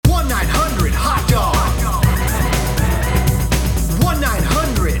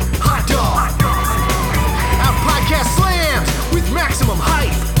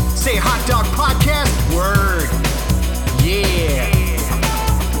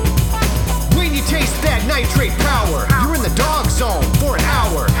hydrate power. You're in the dog zone for an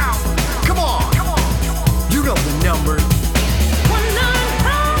hour. Come on. You know the number.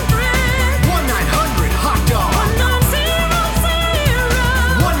 1-900 hot dog.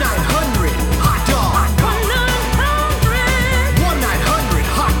 1-900 hot dog. 1-900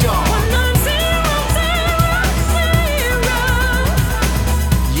 hot dog.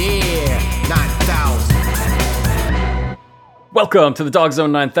 Yeah, 9,000. Welcome to the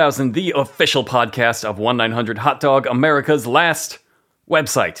Zzone 9000, the official podcast of 1-900 Hot Dog, America's last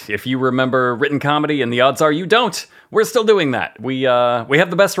website. If you remember written comedy, and the odds are you don't, we're still doing that. We have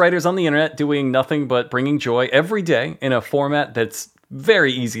the best writers on the internet doing nothing but bringing joy every day in a format that's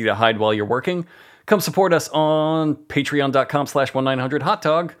very easy to hide while you're working. Come support us on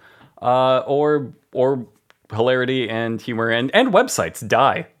patreon.com/1900hotdog, or hilarity and humor and websites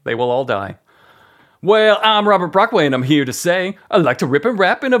die. They will all die. Well, I'm Robert Brockway, and I'm here to say I like to rip and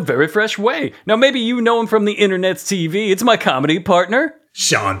rap in a very fresh way. Now, maybe you know him from the internet's TV. It's my comedy partner,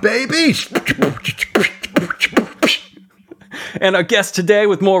 Seanbaby. And our guest today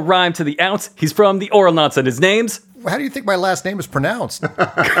with more rhyme to the ounce. He's from the Oral Knots, and his name's... How do you think my last name is pronounced?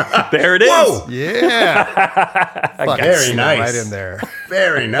 There it is. Whoa! Yeah. Fucking Very sneak nice. right in there.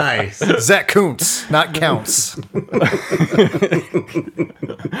 Very nice. Zak Koonce, not Counts.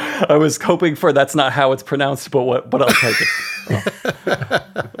 I was hoping for that's not how it's pronounced, but I'll take it.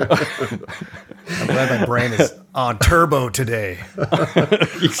 I'm glad my brain is on turbo today.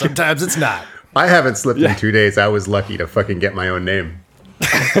 Sometimes it's not. I haven't slept in 2 days. I was lucky to fucking get my own name.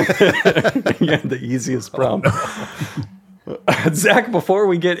 Yeah, the easiest problem. Zach, before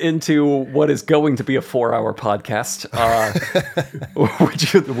we get into what is going to be a 4-hour podcast,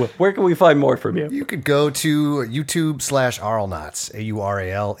 where can we find more from you? You could go to YouTube/Auralnauts,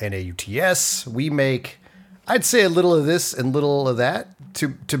 AURALNAUTS. We make, I'd say, a little of this and little of that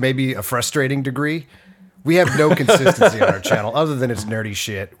to maybe a frustrating degree. We have no consistency on our channel other than it's nerdy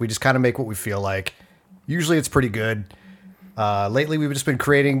shit. We just kind of make what we feel like. Usually it's pretty good. Lately, we've just been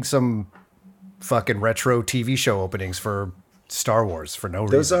creating some fucking retro TV show openings for Star Wars for no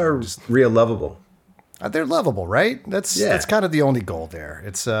reason. Those are real lovable. They're lovable, right? That's kind of the only goal there.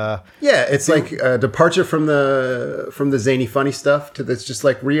 It's it's like a departure from the zany funny stuff to this just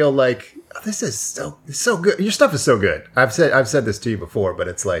like real like this is so good. Your stuff is so good. I've said this to you before, but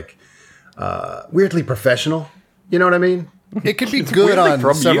it's like weirdly professional. You know what I mean? It can be good on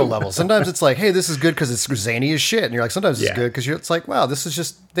several levels. Sometimes it's like, hey, this is good because it's zany as shit, and you're like, sometimes it's good because it's like, wow, this is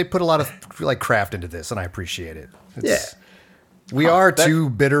just they put a lot of like craft into this, and I appreciate it. We are two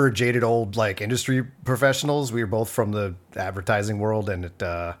bitter, jaded old like industry professionals. We are both from the advertising world, and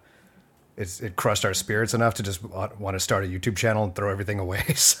it crushed our spirits enough to just want to start a YouTube channel and throw everything away.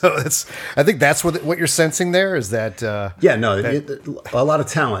 So I think that's what you're sensing there is that. A lot of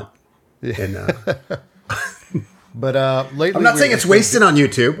talent. Yeah. But lately, I'm not saying it's wasted on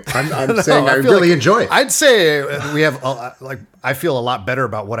YouTube. I'm saying I really enjoy it. I'd say we have I feel a lot better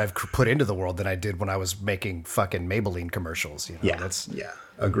about what I've put into the world than I did when I was making fucking Maybelline commercials. You know?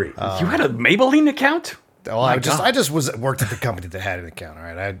 Agree. You had a Maybelline account? Well, I just worked at the company that had an account. All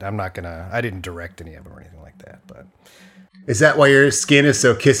right, I didn't direct any of them or anything like that. But is that why your skin is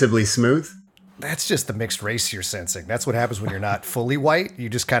so kissably smooth? That's just the mixed race you're sensing. That's what happens when you're not fully white. You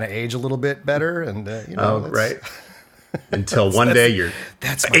just kind of age a little bit better, and right. Until one day you're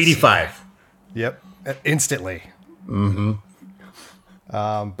 85. Secret. Yep, instantly. Mm-hmm.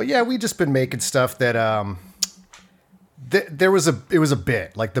 But yeah, we just been making stuff that it was a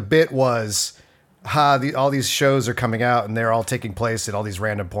bit. Like the bit was, all these shows are coming out and they're all taking place at all these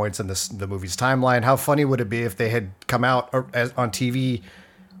random points in the movie's timeline. How funny would it be if they had come out on TV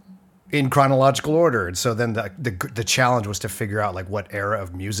in chronological order? And so then the challenge was to figure out like what era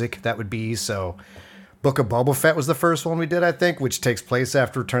of music that would be. So Book of Boba Fett was the first one we did, I think, which takes place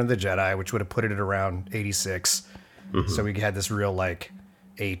after Return of the Jedi, which would have put it at around 86. Mm-hmm. So we had this real like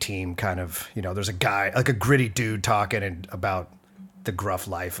A-team kind of, there's a guy, like a gritty dude talking about the gruff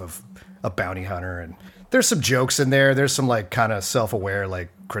life of a bounty hunter. And there's some jokes in there. There's some like kind of self-aware like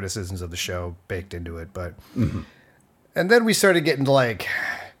criticisms of the show baked into it. But and then we started getting to like,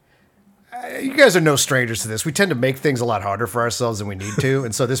 you guys are no strangers to this. We tend to make things a lot harder for ourselves than we need to.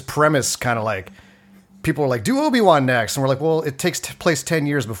 And so this premise kind of like, people are like, do Obi-Wan next. And we're like, well, it takes place 10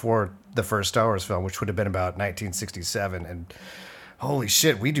 years before the first Star Wars film, which would have been about 1967. And holy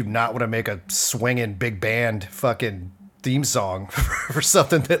shit, we do not want to make a swinging big band fucking theme song for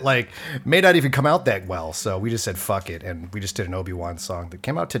something that like may not even come out that well. So we just said, fuck it. And we just did an Obi-Wan song that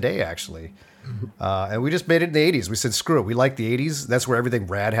came out today, actually. And we just made it in the 80s. We said, screw it. We like the 80s. That's where everything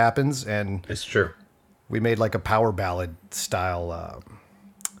rad happens. And it's true. We made like a power ballad style,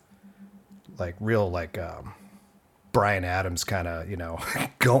 like real like Bryan Adams kind of, you know,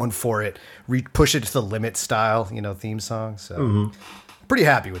 going for it, push it to the limit style, you know, theme song. So pretty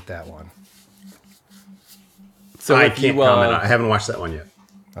happy with that one. So I if can't you, comment. I haven't watched that one yet.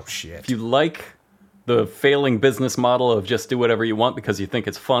 Oh shit. if you like the failing business model of just do whatever you want because you think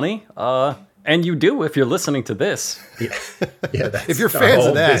it's funny, and you do if you're listening to this. Yeah, that's If you're our fans of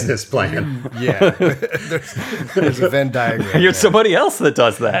whole that. business plan. Yeah. there's a Venn diagram. You're somebody else that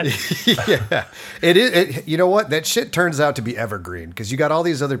does that. Yeah, it is. You know what? That shit turns out to be evergreen because you got all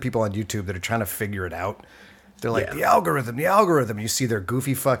these other people on YouTube that are trying to figure it out. They're like, the algorithm. You see their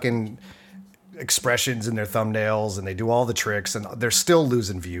goofy fucking expressions in their thumbnails and they do all the tricks and they're still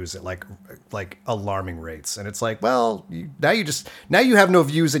losing views at like alarming rates. And it's like, well, now you have no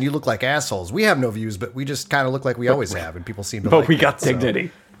views and you look like assholes. We have no views, but we just kind of look like we always have. And people seem to But like we got it, so.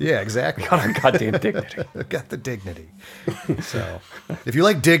 dignity. Yeah, exactly. Got our goddamn dignity. Got the dignity. So if you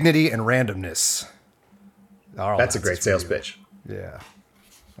like dignity and randomness, That's a great sales pitch. Yeah,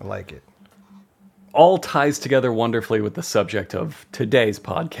 I like it. All ties together wonderfully with the subject of today's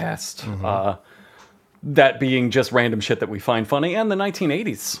podcast. That being just random shit that we find funny, and the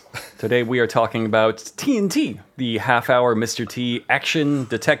 1980s. Today we are talking about TNT, the half-hour Mr. T action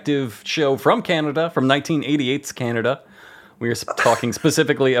detective show from Canada, from 1988's Canada. We are talking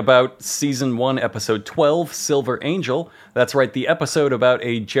specifically about Season 1, Episode 12, Silver Angel. That's right, the episode about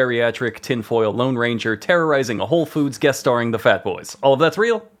a geriatric tinfoil Lone Ranger terrorizing a Whole Foods, guest starring the Fat Boys. All of that's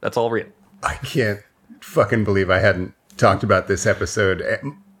real? That's all real. I can't fucking believe I hadn't talked about this episode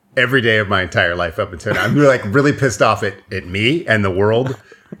every day of my entire life up until now. I'm like really pissed off at me and the world,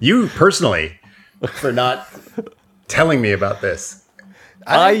 you personally, for not telling me about this.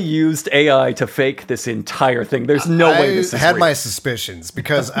 I used AI to fake this entire thing. There's no way this is I had real. my suspicions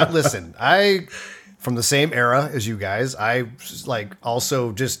because listen, I from the same era as you guys, I like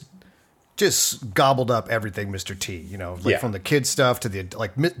also just gobbled up everything Mr. T, you know, like from the kid stuff to the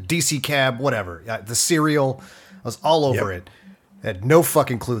like DC Cab, whatever, the cereal. I was all over it. I had no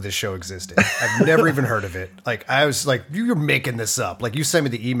fucking clue this show existed. I've never even heard of it. Like I was like, you're making this up. Like you sent me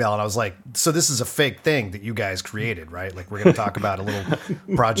the email and I was like, so this is a fake thing that you guys created, right? Like we're going to talk about a little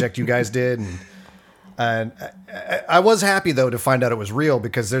project you guys did. And I was happy though to find out it was real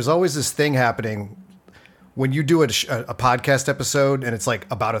because there's always this thing happening when you do a podcast episode and it's like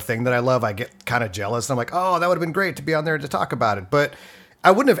about a thing that I love, I get kind of jealous. And I'm like, oh, that would have been great to be on there to talk about it. But I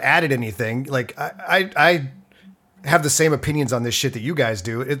wouldn't have added anything. Like I have the same opinions on this shit that you guys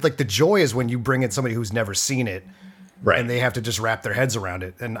do. It like the joy is when you bring in somebody who's never seen it, Right. and they have to just wrap their heads around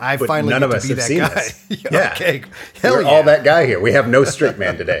it. And I But finally none get of to us be have that seen guy. this. Yeah, okay, hell We're yeah. all that guy here. We have no straight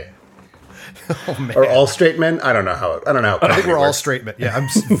man today. Oh, man. Or all straight men? I don't know how. I think we're all works. straight men. Yeah, I'm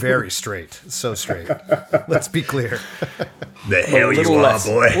very straight. So straight. Let's be clear. The hell you are,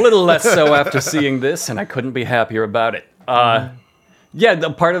 boy. A little less so after seeing this, and I couldn't be happier about it. Yeah,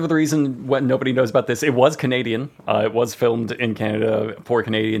 part of the reason what nobody knows about this, it was Canadian. It was filmed in Canada for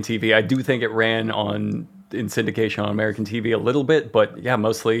Canadian TV. I do think it ran in syndication on American TV a little bit, but yeah,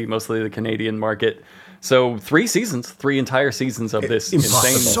 mostly the Canadian market. So 3 entire seasons of this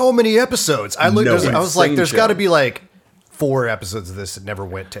insane. So many episodes. I looked. No I was like, insane there's show. got to be like 4 episodes of this that never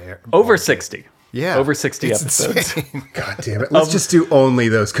went to air. Over 60. Yeah, Over 60 it's episodes. insane. God damn it. Let's just do only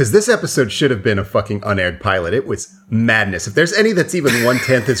those. Because this episode should have been a fucking unaired pilot. It was madness. If there's any that's even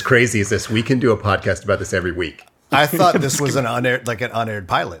 1/10 as crazy as this, we can do a podcast about this every week. I thought this was an unaired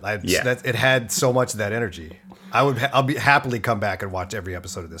pilot. Yeah. It had so much of that energy. I'll be happily come back and watch every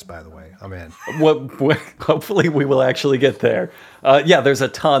episode of this. By the way, I'm in. Well, hopefully we will actually get there. Yeah, there's a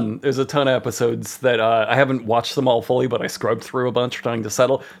ton of episodes that I haven't watched them all fully, but I scrubbed through a bunch trying to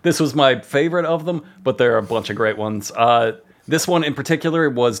settle. This was my favorite of them, but there are a bunch of great ones. This one in particular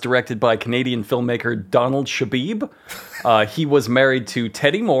was directed by Canadian filmmaker Donald Shabib. He was married to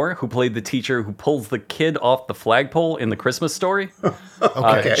Teddy Moore, who played the teacher who pulls the kid off the flagpole in The Christmas Story.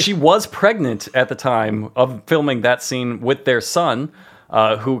 Okay. She was pregnant at the time of filming that scene with their son,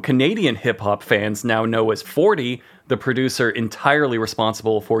 who Canadian hip-hop fans now know as 40, the producer entirely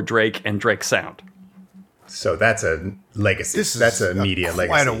responsible for Drake and Drake's sound. So that's a legacy. That's a media legacy.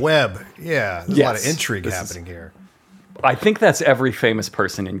 Quite a web. Yeah, there's a lot of Yes, intrigue this happening here. I think that's every famous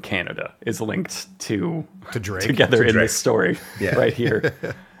person in Canada is linked to Drake? together To in Drake. this story Yeah. right here.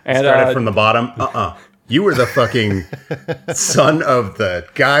 And Started from the bottom. You were the fucking son of the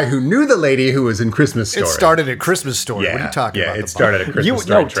guy who knew the lady who was in Christmas Story. It started at Christmas Story. Yeah, What are you talking about? Yeah, it started at Christmas you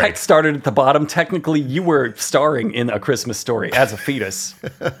Story. no, tech started at the bottom. Technically, you were starring in A Christmas Story as a fetus.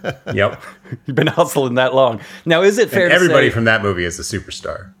 Yep. You've been hustling that long. Now, is it fair And to everybody say from that movie is a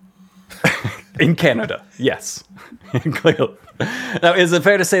superstar. In Canada, yes. Clearly. Now, is it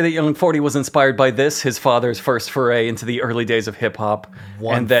fair to say that Young 40 was inspired by this, his father's first foray into the early days of hip-hop,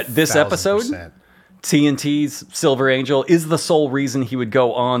 and that this episode, 1000%. TNT's Silver Angel, is the sole reason he would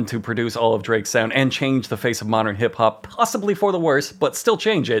go on to produce all of Drake's sound and change the face of modern hip-hop, possibly for the worse, but still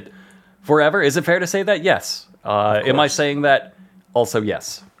change it forever? Is it fair to say that? Yes. Am I saying that? Also,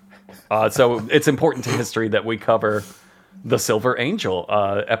 yes. So it's important to history that we cover the Silver Angel,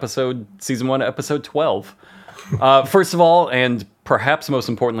 season 1, episode 12. First of all, and perhaps most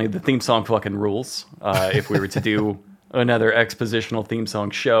importantly, the theme song fucking rules. If we were to do another expositional theme song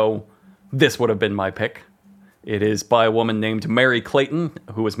show, this would have been my pick. It is by a woman named Mary Clayton,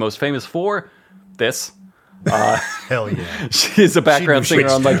 who is most famous for this. Hell yeah. She's a background singer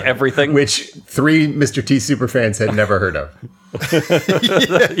on like everything. Which 3 Mr. T superfans had never heard of.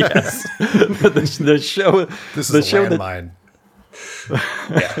 Yes. the show. This the is show a landmine.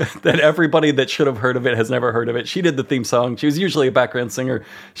 that everybody that should have heard of it has never heard of it. She did the theme song. She was usually a background singer.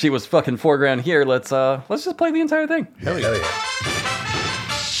 She was fucking foreground here. Let's just play the entire thing. Hell yeah.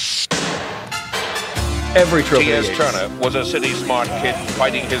 Every trophy. T.S. Turner was a city smart kid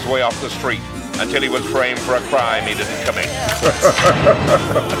fighting his way off the street until he was framed for a crime he didn't commit.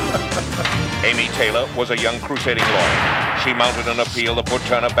 Amy Taylor was a young crusading lawyer. She mounted an appeal to put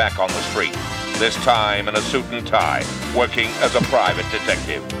Turner back on the street, this time in a suit and tie, working as a private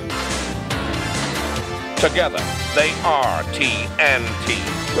detective. Together, they are TNT.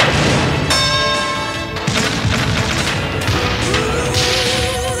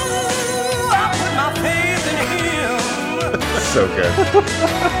 So good.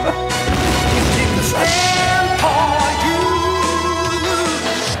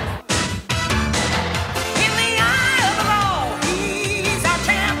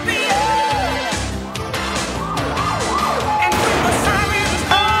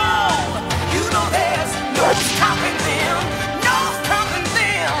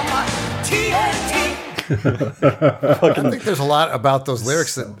 I think there's a lot about those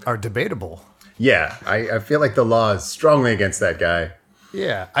lyrics that are debatable. Yeah, I feel like the law is strongly against that guy.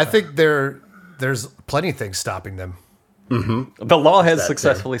 Yeah, I think there's plenty of things stopping them. Mm-hmm. The law has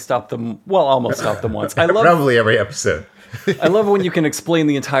successfully stopped them. Well, almost stopped them once. I love Probably every episode. I love when you can explain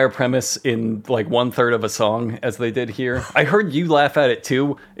the entire premise in like 1/3 of a song, as they did here. I heard you laugh at it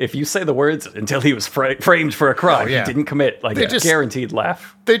too. If you say the words "until he was framed for a crime," he didn't commit. Like guaranteed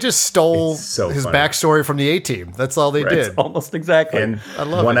laugh. They just stole his funny. backstory from the A-Team. That's all they did. Almost exactly. And I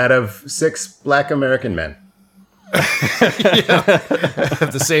love 1 it. out of 6 Black American men.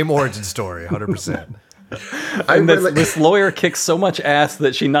 The same origin story, 100%. And this lawyer kicks so much ass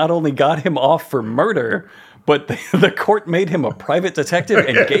that she not only got him off for murder, but the court made him a private detective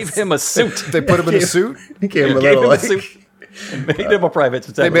and gave him a suit. They put him in a suit. Gave him a little like, suit and made him a private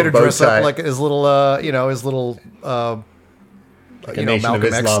detective. They made her bow dress tie. up like his little, like you a know, Nation of Malcolm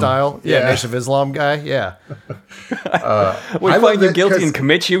X Islam. style. Yeah, Nation of Islam guy. Yeah. We I find love you it guilty 'cause- and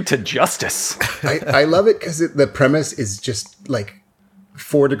commit you to justice. I love it because the premise is just like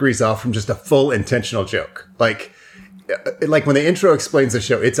 4 degrees off from just a full intentional joke. Like when the intro explains the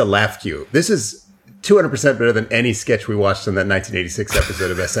show, it's a laugh cue. This is 200% better than any sketch we watched in that 1986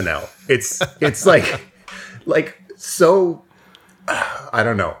 episode of SNL. It's like so, I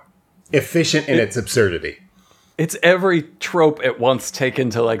don't know, efficient in its absurdity. It's every trope at once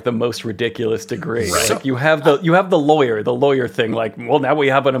taken to like the most ridiculous degree. Right. Like you have the lawyer thing. Like, well, now we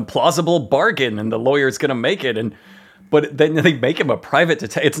have an implausible bargain, and the lawyer's gonna make it. But then they make him a private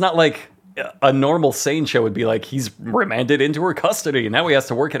detective. It's not like a normal sane show would be like he's remanded into her custody, and now he has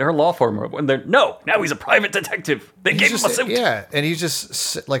to work at her law firm. Now he's a private detective. They gave him a suit. Yeah, and he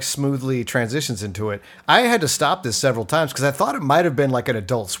just like smoothly transitions into it. I had to stop this several times because I thought it might have been like an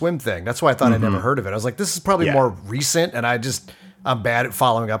Adult Swim thing. That's why I thought I'd never heard of it. I was like, this is probably more recent, and I'm bad at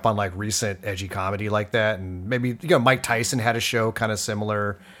following up on like recent edgy comedy like that. And maybe Mike Tyson had a show kind of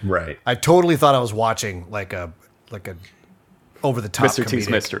similar. Right. I totally thought I was watching like a over the top Mr. T's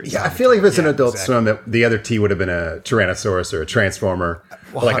Mysteries. Yeah, I feel like if it's an Adult exactly. Swim, that the other T would have been a Tyrannosaurus or a Transformer,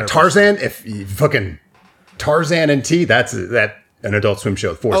 or like a 100%. Tarzan. If you fucking Tarzan and T, that's an Adult Swim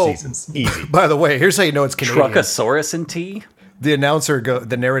show, 4 seasons, easy. By the way, here's how you know it's Canadian. Truckosaurus and T. The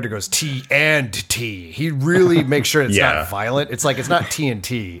the narrator goes T and T. He really makes sure it's not violent. It's like it's not T and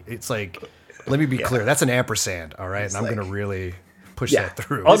T. It's like, let me be clear, that's an ampersand, all right? And I'm gonna really push that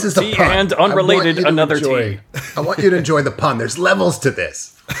through. This is the T pun. and I want unrelated you to another enjoy- T. I want you to enjoy the pun. There's levels to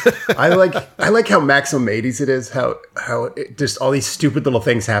this. I like how Maximum 80s it is. How just all these stupid little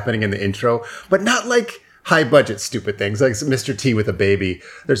things happening in the intro, but not like high budget stupid things, like Mr. T with a baby.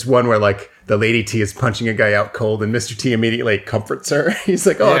 There's one where like the lady T is punching a guy out cold, and Mr. T immediately comforts her. He's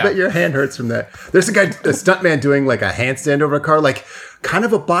like, "Oh, I bet your hand hurts from that." There's a stuntman doing like a handstand over a car, like kind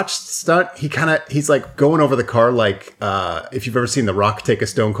of a botched stunt. He's like going over the car, like if you've ever seen The Rock take a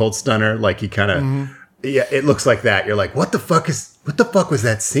Stone Cold Stunner, like he kind of. Yeah, it looks like that. You're like, what the fuck was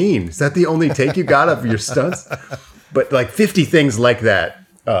that scene? Is that the only take you got of your stunts? But like 50 things like that.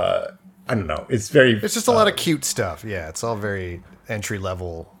 I don't know. It's just a lot of cute stuff. Yeah, it's all very entry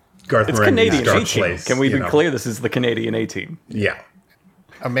level. Garth It's Marenghi's Canadian Dark A-Team. Place, Can we be clear? This is the Canadian A-Team. Yeah.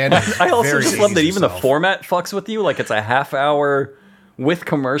 Amanda. I also just love that even the format fucks with you. Like it's a half hour with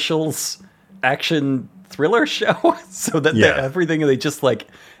commercials action thriller show. So that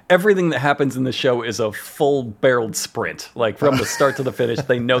everything that happens in the show is a full-barreled sprint. Like, from the start to the finish,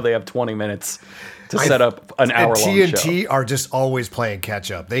 they know they have 20 minutes to set up an hour-long show. TNT are just always playing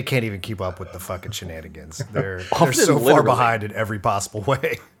catch-up. They can't even keep up with the fucking shenanigans. They're so far behind in every possible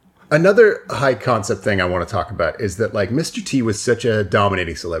way. Another high-concept thing I want to talk about is that, like, Mr. T was such a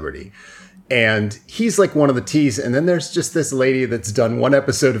dominating celebrity. And he's, like, one of the T's. And then there's just this lady that's done one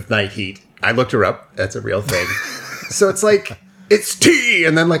episode of Night Heat. I looked her up. That's a real thing. So it's like... It's T,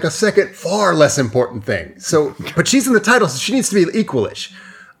 and then like a second, far less important thing. So, but she's in the title, so she needs to be equalish.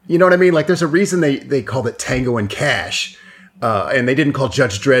 You know what I mean? Like, there's a reason they called it Tango and Cash, and they didn't call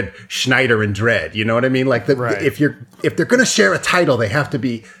Judge Dredd Schneider and Dredd. You know what I mean? Like, if they're gonna share a title, they have to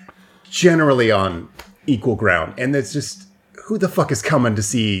be generally on equal ground. And it's just, who the fuck is coming to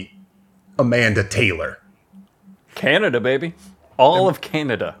see Amanda Taylor? Canada, baby. All of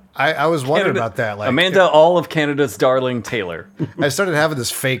Canada. I was wondering about that. Like Amanda, all of Canada's darling Taylor. I started having this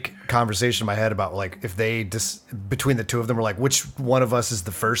fake conversation in my head about like if they between the two of them were like, which one of us is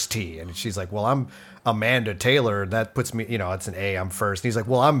the first T? And she's like, well, I'm Amanda Taylor. And that puts me, it's an A. I'm first. And he's like,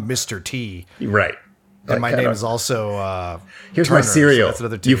 well, I'm Mr. T. Right. And my name is also here's Turner, my cereal. So that's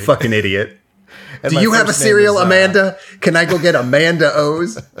another T. You fucking idiot. And do you have a cereal, Amanda? Can I go get Amanda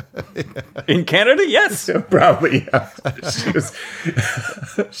O's? In Canada, yes. Probably, yeah.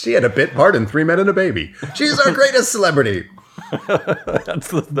 She had a bit part in 3 Men and a Baby. She's our greatest celebrity. That's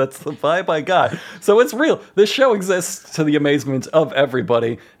the vibe I got. So it's real. This show exists to the amazement of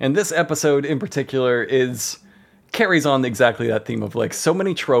everybody. And this episode in particular carries on exactly that theme of like so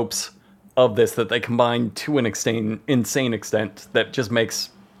many tropes of this that they combine to an insane extent that just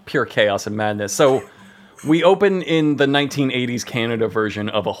makes pure chaos and madness. So we open in the 1980s Canada version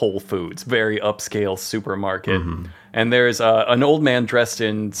of a Whole Foods, very upscale supermarket. Mm-hmm. And there's an old man dressed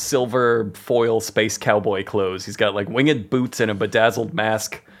in silver foil space cowboy clothes. He's got like winged boots and a bedazzled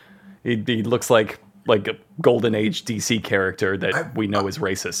mask. He looks like a golden age DC character that we know is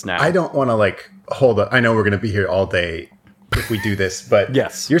racist now. I don't want to like hold up. I know we're going to be here all day if we do this, but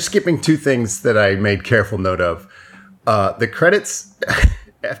yes, you're skipping two things that I made careful note of. The credits...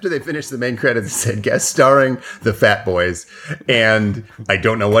 After they finished the main credits, it said guest starring the Fat Boys, and I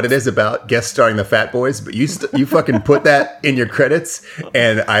don't know what it is about guest starring the Fat Boys, but you fucking put that in your credits,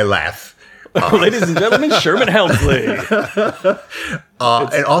 and I laugh. Ladies and gentlemen, Sherman Helmsley.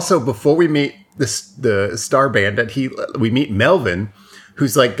 And also, before we meet the star bandit, we meet Melvin,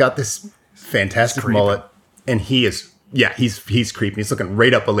 who's like got this fantastic mullet, and he's creepy. He's looking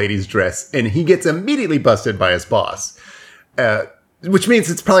right up a lady's dress, and he gets immediately busted by his boss. Which means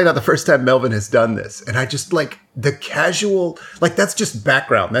it's probably not the first time Melvin has done this. And I just like the casual, like that's just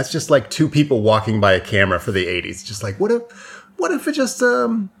background. That's just like two people walking by a camera for the 80s. Just like, what if it's just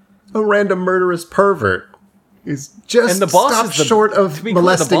a random murderous pervert is just and the boss is short of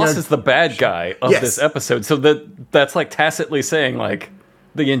molesting. The boss is the bad guy of this episode. So that's like tacitly saying like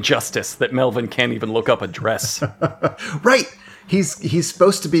the injustice that Melvin can't even look up a dress. Right. He's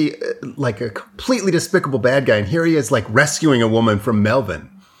supposed to be like a completely despicable bad guy, and here he is like rescuing a woman from Melvin.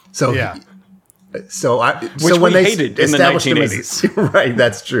 So yeah. Which when they hated in the 1980s. Right,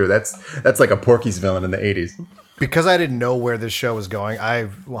 that's true. That's like a Porky's villain in the 80s. Because I didn't know where this show was going, I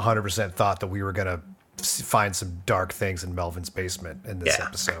 100% thought that we were going to find some dark things in Melvin's basement in this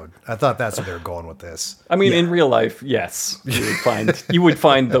episode. I thought that's where they were going with this. I mean, in real life, yes, you would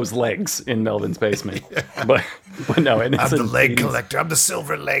find those legs in Melvin's basement. But no, and it's I'm the leg collector. I'm the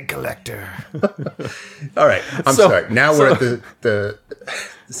silver leg collector. All right, I'm sorry. Now we're at the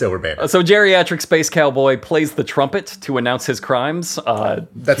silver band. So geriatric space cowboy plays the trumpet to announce his crimes.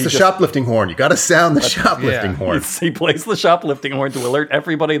 That's the shoplifting horn. You got to sound the shoplifting horn. He plays the shoplifting horn to alert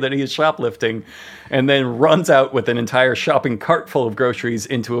everybody that he is shoplifting, and then runs out with an entire shopping cart full of groceries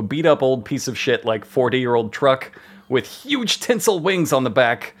into a beat-up old piece of shit like 40-year-old truck with huge tinsel wings on the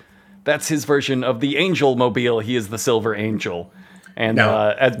back. That's his version of the Angel Mobile. He is the Silver Angel. And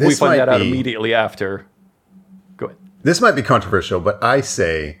as we find that out immediately after. Go ahead. This might be controversial, but I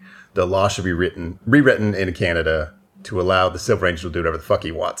say the law should be rewritten in Canada to allow the Silver Angel to do whatever the fuck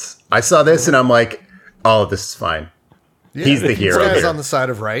he wants. I saw this and I'm like, oh, this is fine. Yeah, he's the hero. He's here. on the side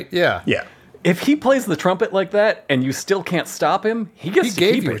of right. Yeah. Yeah. If he plays the trumpet like that and you still can't stop him, he gets He to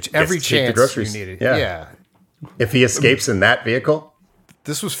gave keep you it. every Gets to keep the chance groceries. you needed. Yeah. Yeah. If he escapes in that vehicle,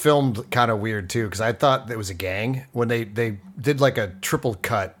 This was filmed kind of weird too, because I thought it was a gang when they did like a triple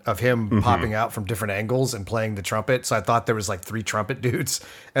cut of him popping out from different angles and playing the trumpet. So I thought there was like 3 trumpet dudes,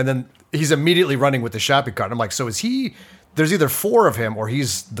 and then he's immediately running with the shopping cart. And I'm like, so is he? There's either 4 of him or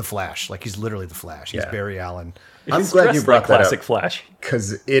he's the Flash. Like he's literally the Flash. He's Yeah. Barry Allen. I'm He's glad you dressed brought like that classic up. Flash.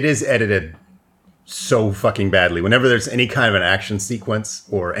 because it is edited so fucking badly. Whenever there's any kind of an action sequence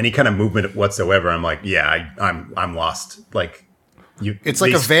or any kind of movement whatsoever, I'm like, yeah, I'm lost. Like, It's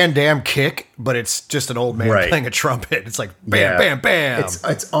like a Van Damme kick, but it's just an old man Right. playing a trumpet. It's like bam, Yeah. bam, bam.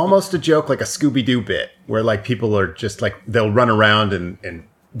 It's almost a joke, like a Scooby-Doo bit, where like people are just like they'll run around and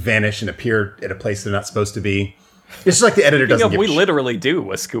vanish and appear at a place they're not supposed to be. It's just like the editor doesn't give we a shit. literally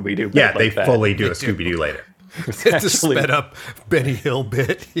do a Scooby-Doo bit Yeah, like they that. fully do a Scooby-Doo later. It's the actually- sped up Benny Hill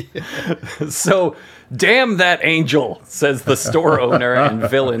bit. So, damn that angel, says the store owner and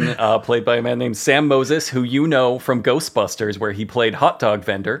villain, played by a man named Sam Moses, who you know from Ghostbusters, where he played hot dog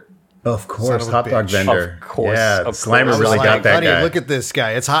vendor. Of course, Son of a hot dog bitch. vendor. Of course, Yeah, of Slimer course. really I was got like, that honey, guy. look at this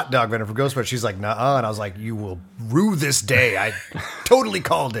guy. It's hot dog vendor for Ghostbusters. She's like, nuh-uh. And I was like, you will rue this day. I totally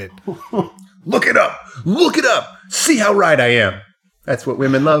called it. Look it up. Look it up. See how right I am. That's what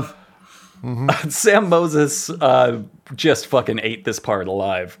women love. Sam Moses just fucking ate this part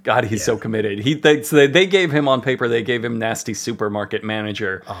alive. God, he's so committed. They gave him on paper, they gave him nasty supermarket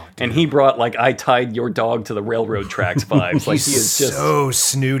manager. And he brought like, I tied your dog to the railroad tracks vibes. Like he is just... so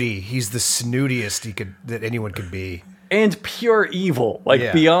snooty. He's the snootiest that anyone could be. And pure evil, like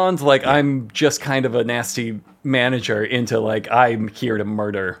Yeah. beyond like I'm just kind of a nasty manager into like I'm here to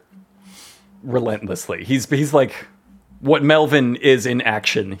murder relentlessly. He's like what Melvin is in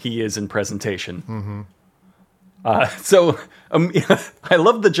action, he is in presentation. So I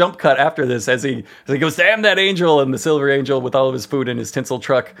love the jump cut after this as he goes, damn that angel, and the silver angel with all of his food in his tinsel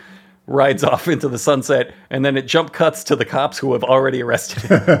truck rides off into the sunset, and then it jump cuts to the cops who have already arrested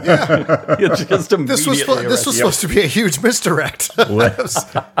him. It's just immediately This was supposed to be a huge misdirect.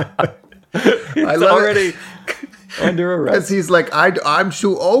 I It's love already it. under As arrest. he's like, I'm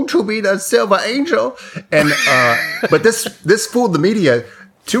too old to be the silver angel. And but this fooled the media.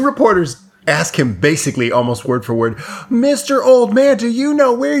 2 reporters ask him basically almost word for word, Mr. Old Man, do you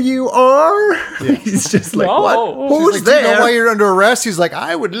know where you are? He's just like, No. what? She's Who's Like, do you know there? why you're under arrest? He's like,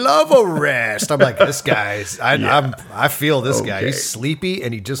 I would love arrest. I'm like, this guy's. I feel this guy. Okay. He's sleepy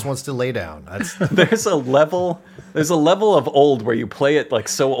and he just wants to lay down. That's There's a level of old where you play it like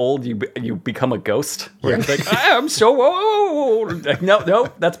so old you become a ghost. Where it's like, I'm so old. Like, no,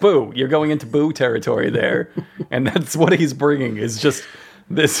 that's Boo. You're going into Boo territory there, and that's what he's bringing is just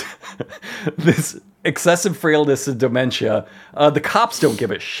this excessive frailness and dementia. The cops don't give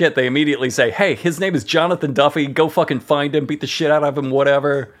a shit. They immediately say, "Hey, his name is Jonathan Duffy. Go fucking find him, beat the shit out of him,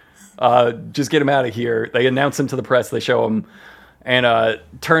 whatever. Just get him out of here." They announce him to the press. They show him, and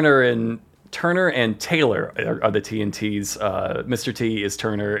Turner and Taylor are the TNTs. Mr. T is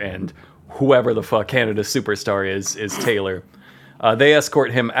Turner, and whoever the fuck Canada's superstar is Taylor. They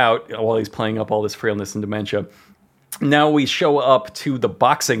escort him out while he's playing up all this frailness and dementia. Now we show up to the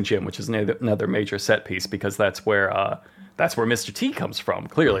boxing gym, which is another major set piece because that's where Mr. T comes from,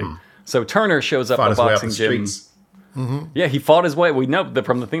 clearly. So Turner shows up Fought at his the way up boxing the gym. streets. Yeah, he fought his way. We know that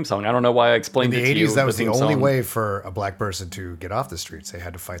from the theme song. I don't know why I explained in it the to you. 80s. That was the theme only song. way for a black person to get off the streets. They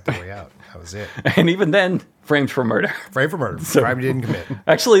had to fight their way out. That was it. And even then, framed for murder. Framed for murder. Crime you didn't commit.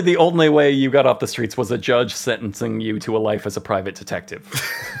 Actually, the only way you got off the streets was a judge sentencing you to a life as a private detective.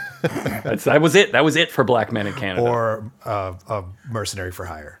 That was it. That was it for black men in Canada. Or a mercenary for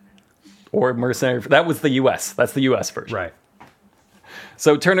hire. Or mercenary. That was the U.S. That's the U.S. version. Right.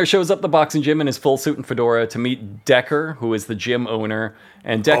 So Turner shows up at the boxing gym in his full suit and fedora to meet Decker, who is the gym owner.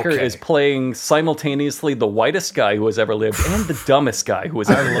 And Decker Okay. is playing simultaneously the whitest guy who has ever lived and the dumbest guy who has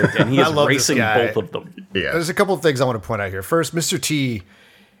ever lived. And he I is love this racing guy. both of them. Yeah. There's a couple of things I want to point out here. First, Mr. T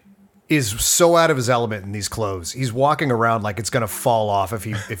is so out of his element in these clothes. He's walking around like it's gonna fall off if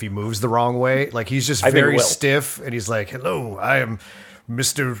he moves the wrong way. Like he's just I think it very will. stiff, and he's like, "Hello, I am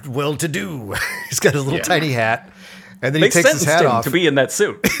Mr. Well-to-do." He's got his little tiny hat, and then They he takes his sentenced hat him off. to be in that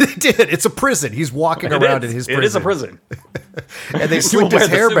suit. They did. It's a prison. He's walking around in his prison. It is a prison. And they will slicked wear his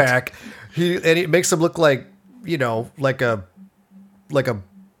the hair suit. back. And it makes him look like, like a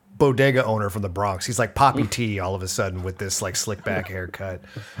bodega owner from the Bronx. He's like Poppy T all of a sudden with this like slick back haircut.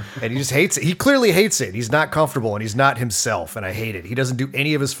 And he just hates it. He clearly hates it. He's not comfortable and he's not himself. And I hate it. He doesn't do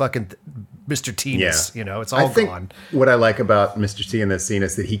any of his fucking Mr. T-ness. You know, it's all gone. What I like about Mr. T in this scene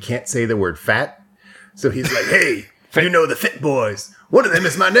is that he can't say the word fat. So he's like, hey, you know the fit boys. One of them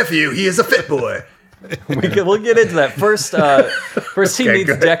is my nephew. He is a fit boy. We'll get into that. First he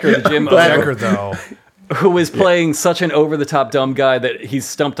meets Decker, the gym owner. Decker, though. Who is playing such an over-the-top dumb guy that he's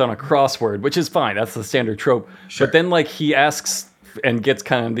stumped on a crossword, which is fine. That's the standard trope. Sure. But then, like, he asks and gets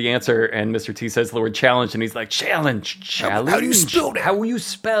kind of the answer, and Mr. T says the word challenge, and he's like, challenge? How do you spell that? How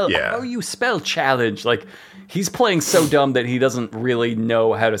you spell challenge? Like, he's playing so dumb that he doesn't really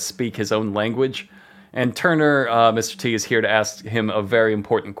know how to speak his own language. And Turner, Mr. T, is here to ask him a very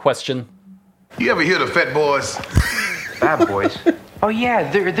important question. You ever hear the Fat Boys? Fat Boys? Oh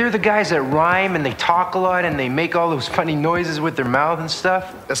yeah, they're the guys that rhyme and they talk a lot and they make all those funny noises with their mouth and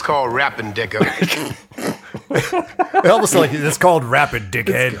stuff. That's called rapping, Decker. Almost like it's called rapping,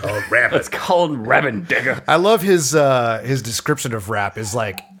 dickhead. It's called rapping, Digger. I love his description of rap is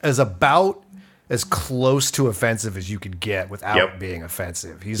about as close to offensive as you could get without being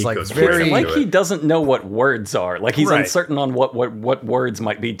offensive. He's like very like he doesn't know what words are. Like he's uncertain on what words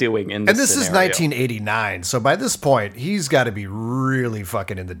might be doing in this. And this scenario. is 1989, so by this point he's got to be really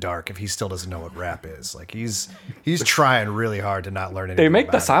fucking in the dark if he still doesn't know what rap is. Like he's trying really hard to not learn anything. They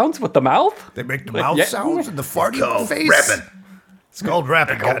make the sounds with the mouth. They make the mouth sounds and the farting in the face. Rapping. It's called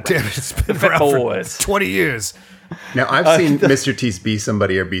rapping. Goddamn it! It's been around for 20 years. Now, I've seen Mr. T's be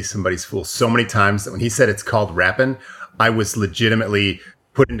somebody or be somebody's fool so many times that when he said it's called rapping, I was legitimately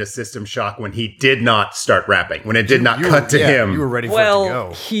put into system shock when he did not start rapping, when it did not cut to him. You were ready for it to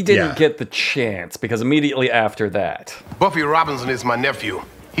go. He didn't get the chance because immediately after that. Buffy Robinson is my nephew.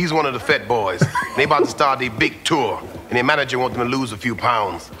 He's one of the Fat Boys. They about to start their big tour, and their manager wants them to lose a few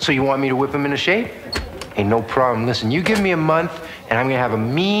pounds. So you want me to whip him into shape? Ain't no problem. Listen, you give me a month, and I'm gonna have a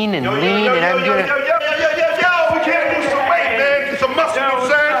mean and lean, and I'm gonna... We can't lose some weight, man. It's a muscle, you know what I'm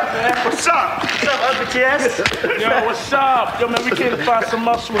saying? What's up? What's up, Upper Chest? Yo, what's up? Yo, man, we can't find some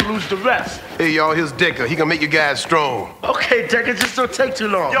muscle and lose the rest. Hey, y'all, here's Decker. He can make you guys strong. Okay, Decker, just don't take too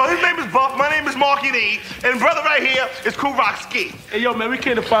long. Yo, his name is Buff, my name is Marky D, and brother right here is Cool Rock Ski. Hey, yo, man, we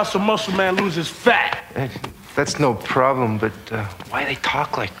can't find some muscle man loses fat. That's no problem, but why they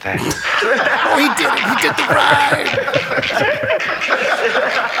talk like that? He did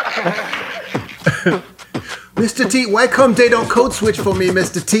it. Mr. T, why come they don't code switch for me,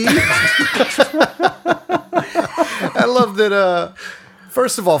 Mr. T? I love that.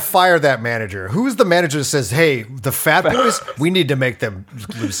 First of all, fire that manager. Who's the manager that says, "Hey, the Fat Boys, we need to make them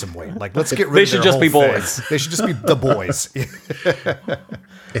lose some weight. Like, let's get rid They of should their just be whole boys. thing. They should just be the boys."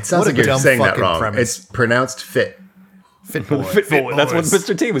 It sounds What a like you're dumb saying that fucking wrong. premise. It's pronounced fit. Fit boy. Fit boy. That's what boys.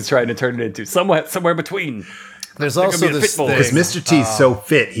 Mr. T was trying to turn it into. Somewhere between. There's could also be a this fit boy. thing. Because Mr. T's so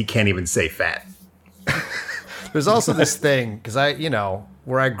fit, he can't even say fat. There's also this thing because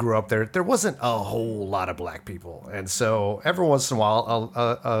where I grew up, there wasn't a whole lot of black people, and so every once in a while,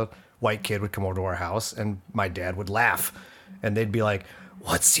 a white kid would come over to our house, and my dad would laugh, and they'd be like,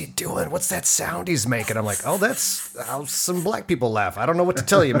 "What's he doing? What's that sound he's making?" I'm like, "Oh, that's how some black people laugh." I don't know what to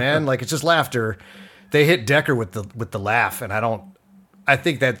tell you, man. Like, it's just laughter. They hit Decker with the laugh, and I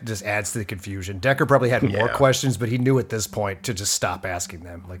think that just adds to the confusion. Decker probably had more questions, but he knew at this point to just stop asking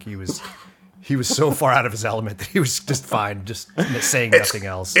them. Like he was so far out of his element that he was just fine, just saying nothing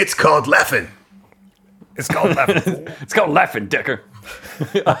else. It's called laughing. It's called laughing. It's called laughing, Decker.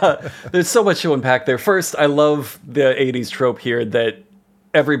 There's so much to unpack there. First, I love the 80s trope here that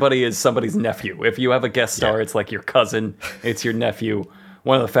everybody is somebody's nephew. If you have a guest star, it's like your cousin, it's your nephew.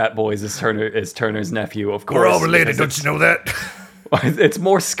 One of the Fat Boys is Turner's nephew, of course. We're all related, don't you know that? It's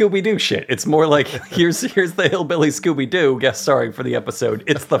more Scooby-Doo shit. It's more like, here's the hillbilly Scooby-Doo guest starring for the episode.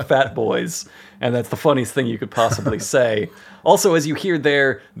 It's the Fat Boys. And that's the funniest thing you could possibly say. Also, as you hear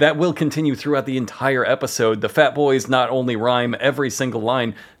there, that will continue throughout the entire episode. The Fat Boys not only rhyme every single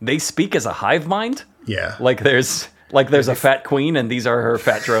line, they speak as a hive mind. Yeah. Like there's a fat queen and these are her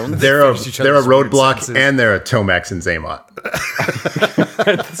fat drones. They're a roadblock and they're a Tomax and Zaymot.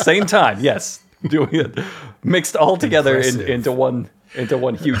 At the same time, yes. Doing it mixed all together into one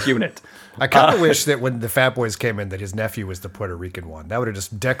huge unit. I kind of wish that when the Fat Boys came in, that his nephew was the Puerto Rican one. That would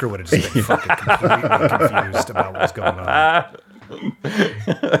have Decker would have just been fucking completely confused about what's going on.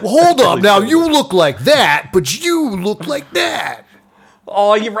 Well, hold up, now you look like that, but you look like that.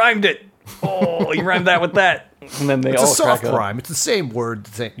 Oh, you rhymed it. Oh, you rhymed that with that. And then they It's all a soft crack up. rhyme. It's the same word.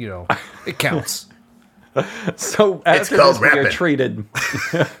 It counts. So after called this, we are rapping. treated.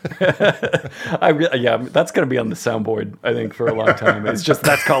 Yeah, that's going to be on the soundboard, I think, for a long time. It's just,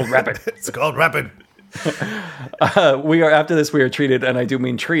 that's called rapping. It's called rapping. We are treated, and I do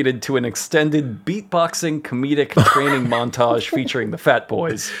mean treated, to an extended beatboxing comedic training montage featuring the Fat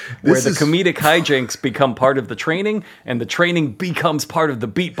Boys, where the comedic hijinks become part of the training, and the training becomes part of the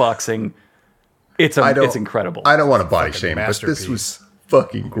beatboxing. It's incredible. I don't want to body shame, but this was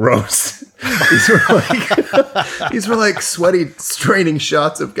fucking gross. These were like sweaty, straining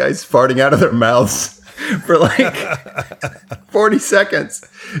shots of guys farting out of their mouths for like 40 seconds.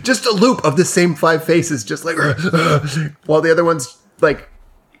 Just a loop of the same 5 faces, just like while the other one's like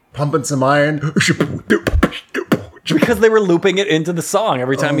pumping some iron. Because they were looping it into the song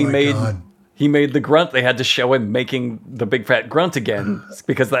every time he made the grunt. They had to show him making the big fat grunt again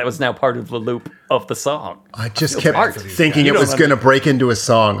because that was now part of the loop of the song. I just kept thinking it was going to break into a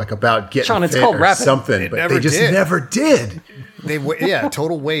song like about getting Sean, it's fit called or rapping. something, but they just never did.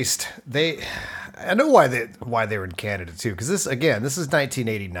 Total waste. I know why they were in Canada too, because this is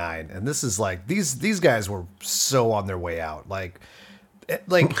 1989, and this is like these guys were so on their way out. Like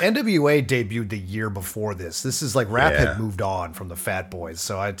NWA debuted the year before this. This is like rap had moved on from the Fat Boys,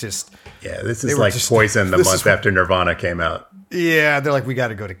 so this is like Poison the month after Nirvana came out. Yeah, they're like, we got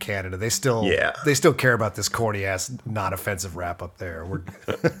to go to Canada. They still care about this corny ass non offensive rap up there.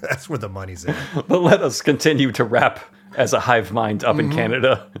 That's where the money's at. But let us continue to rap as a hive mind up in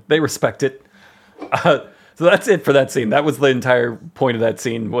Canada. They respect it. So that's it for that scene. That was the entire point of that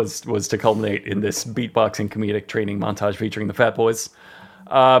scene was to culminate in this beatboxing comedic training montage featuring the Fat Boys.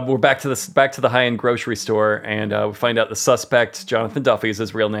 We're back to the high-end grocery store, and we find out the suspect, Jonathan Duffy is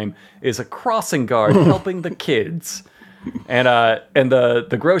his real name, is a crossing guard helping the kids. And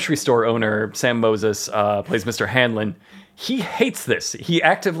the grocery store owner, Sam Moses, plays Mr. Hanlon. He hates this. He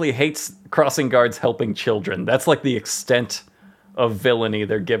actively hates crossing guards helping children. That's like the extent of villainy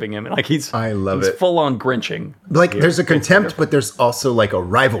they're giving him. Like he's full on grinching. Like there's a contempt, but there's also like a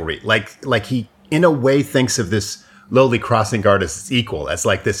rivalry. Like he in a way thinks of this lowly crossing guard as his equal, as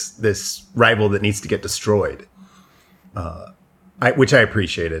like this rival that needs to get destroyed. Which I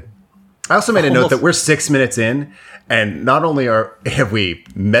appreciated. I also made a note that we're 6 minutes in, and not only have we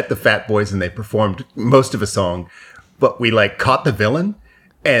met the Fat Boys and they performed most of a song, but we like caught the villain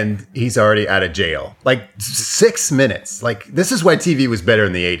and he's already out of jail. Like 6 minutes. Like this is why TV was better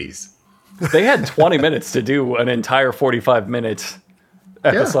in the 80s. They had 20 minutes to do an entire 45-minute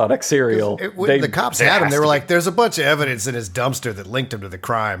episodic serial. The cops had him. They were like, "There's a bunch of evidence in his dumpster that linked him to the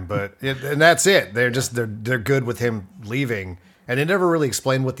crime," and that's it. They're good with him leaving, and they never really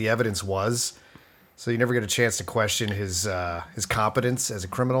explained what the evidence was. So you never get a chance to question his competence as a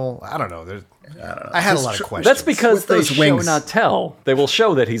criminal. I don't know. I had a lot of questions. That's because they show not tell. They will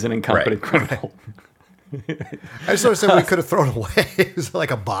show that he's an incompetent criminal. I just understand what he could have thrown away. It was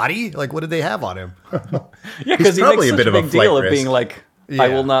like a body. Like what did they have on him? Yeah, because he makes such a big deal of being like, I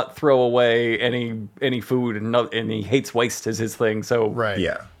will not throw away any food, and he hates waste is his thing. So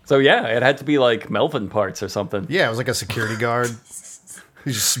So it had to be like Melvin parts or something. Yeah, it was like a security guard.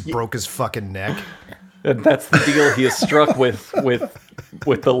 He just broke his fucking neck. And that's the deal he is struck with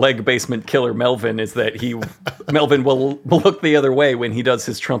the leg basement killer Melvin, is that Melvin will look the other way when he does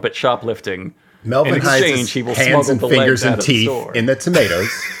his trumpet shoplifting. Melvin in hides exchange, his he will hands smuggle and the fingers legs and out teeth of the store. in the tomatoes.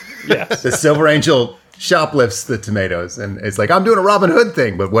 Yes. The Silver Angel shoplifts the tomatoes, and it's like, I'm doing a Robin Hood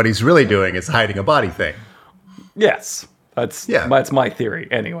thing, but what he's really doing is hiding a body thing. Yes. That's my theory,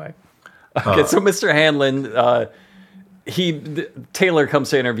 anyway. Okay, so Mr. Hanlon, Taylor comes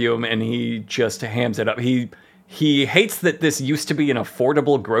to interview him, and he just hams it up. He hates that this used to be an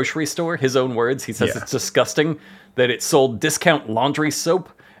affordable grocery store. His own words. He says it's disgusting that it sold discount laundry soap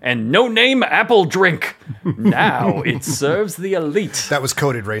and no-name apple drink. Now it serves the elite. That was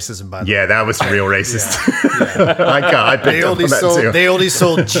coded racism, by the way. Yeah, that was real racist. I picked up on that too. They only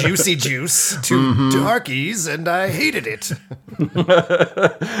sold juicy juice to darkies, and I hated it.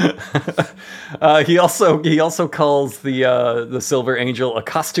 He also calls the Silver Angel a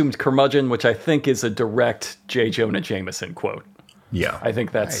costumed curmudgeon, which I think is a direct J. Jonah Jameson quote. Yeah, I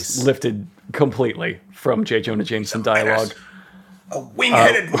think that's lifted completely from J. Jonah Jameson dialogue. A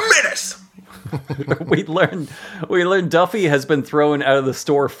wing-headed menace. We learned Duffy has been thrown out of the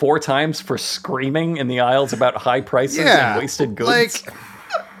store 4 times for screaming in the aisles about high prices and wasted goods.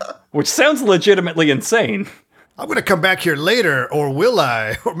 Which sounds legitimately insane. I'm going to come back here later, or will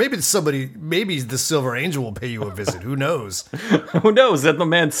I? Or maybe the Silver Angel will pay you a visit. Who knows? Who knows? That the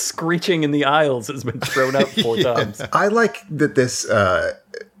man screeching in the aisles has been thrown out 4 times. I like that this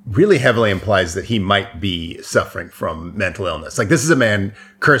really heavily implies that he might be suffering from mental illness. Like, this is a man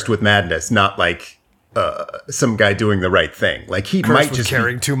cursed with madness, not like some guy doing the right thing. Like he Cursed might with just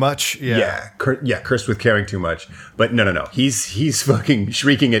caring too much. Cursed with caring too much. But no. He's fucking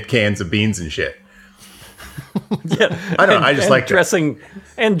shrieking at cans of beans and shit. Yeah, I don't know. I just like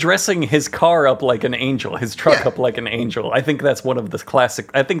dressing his car up like an angel, his truck up like an angel. I think that's one of the classic.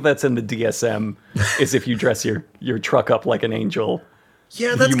 I think that's in the DSM. Is if you dress your truck up like an angel,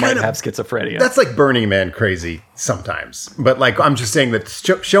 yeah, that's you kind might of have schizophrenia. That's like Burning Man crazy sometimes. But like I'm just saying that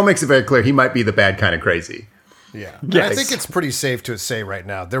show makes it very clear he might be the bad kind of crazy. Yeah, yes. I think it's pretty safe to say right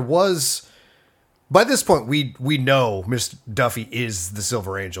now there was. By this point, we know Miss Duffy is the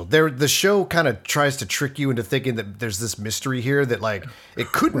Silver Angel. The show kind of tries to trick you into thinking that there's this mystery here that, like, it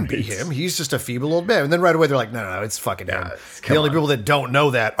couldn't be him. He's just a feeble old man. And then right away, they're like, no, it's fucking him. The only people that don't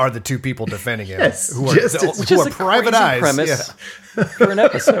know that are the two people defending him. Yes, who are private eyes. Premise for an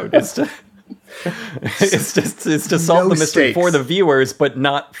episode. It's to solve the mystery for the viewers, but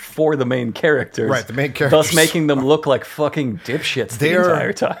not for the main characters. Right, the main characters. Thus making them look like fucking dipshits the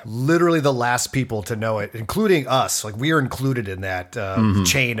entire time. Literally the last people to know it, including us. Like, we are included in that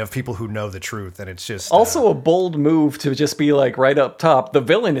chain of people who know the truth, and it's just... Also a bold move to just be like, right up top, the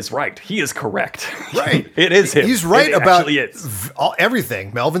villain is right. He is correct. Right. It is him. He's right about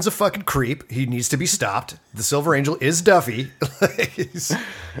everything. Melvin's a fucking creep. He needs to be stopped. The Silver Angel is Duffy.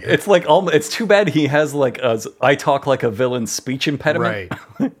 It's like it's too bad he has like I talk like a villain speech impediment.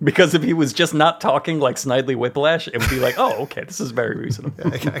 Right. Because if he was just not talking like Snidely Whiplash, it would be like, oh, okay, this is very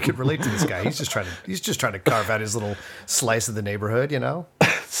reasonable. I could relate to this guy. He's just trying to carve out his little slice of the neighborhood, you know?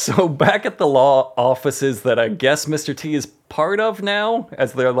 So back at the law offices that I guess Mr. T is part of now,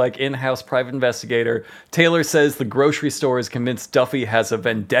 as their like in-house private investigator, Taylor says the grocery store is convinced Duffy has a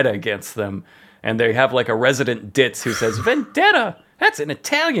vendetta against them. And they have like a resident ditz who says, vendetta? That's an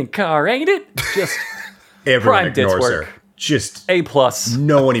Italian car, ain't it? Just everyone prime ditz ignores work. her. Just A+.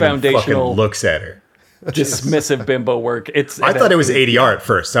 No one even fucking Foundational looks at her. dismissive bimbo work. I thought it was ADR at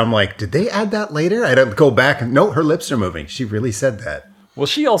first. I'm like, did they add that later? I don't go back. No, her lips are moving. She really said that. Well,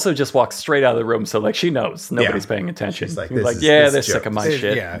 she also just walks straight out of the room, so like she knows nobody's paying attention. She's like, they're sick of my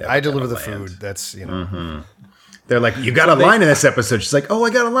shit. Yeah, I deliver the food. That's, you know. Mm-hmm. They're like, you got a line in this episode. She's like, oh, I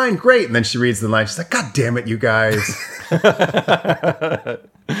got a line. Great. And then she reads the line. She's like, God damn it, you guys.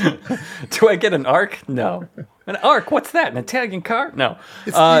 Do I get an arc? No. An arc? What's that? An Italian car? No.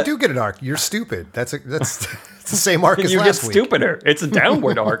 You do get an arc. You're stupid. That's it's the same arc as you last get week. Stupider. It's a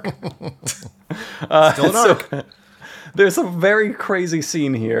downward arc. Still an arc. There's a very crazy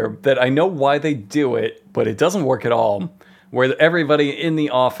scene here that I know why they do it, but it doesn't work at all. Where everybody in the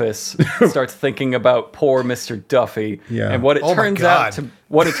office starts thinking about poor Mr. Duffy, and what it turns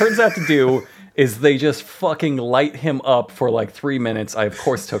out to do is they just fucking light him up for like 3 minutes. I of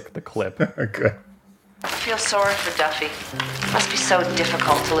course took the clip. Okay. I feel sorry for Duffy. Must be so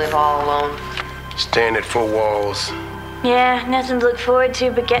difficult to live all alone. Staring at four walls. Yeah, nothing to look forward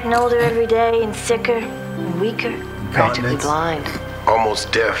to but getting older every day and sicker and weaker. Practically blind.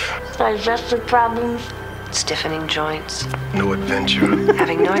 Almost deaf. Digestive problems. Stiffening joints. No adventure.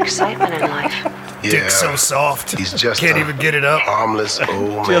 Having no excitement in life. Yeah. Dick so soft. He's just can't even get it up. Harmless old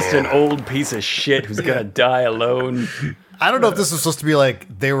man. Just an old piece of shit who's gonna die alone. I don't know if this was supposed to be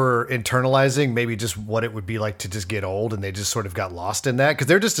like they were internalizing maybe just what it would be like to just get old, and they just sort of got lost in that because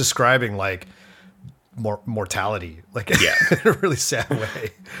they're just describing like mortality, like in a really sad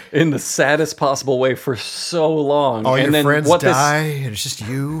way, in the saddest possible way for so long. All and your then friends die, and it's just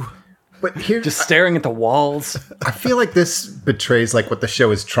you. But here, just staring at the walls. I feel like this betrays like what the show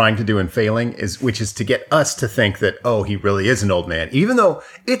is trying to do and failing, which is to get us to think that, oh, he really is an old man, even though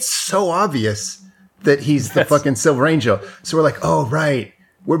it's so obvious that he's the fucking Silver Angel. So we're like, oh, right.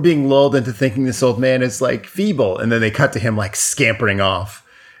 We're being lulled into thinking this old man is like feeble. And then they cut to him like scampering off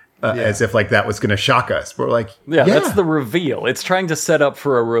as if like that was going to shock us. We're like, yeah, that's the reveal. It's trying to set up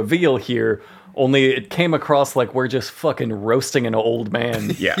for a reveal here. Only it came across like we're just fucking roasting an old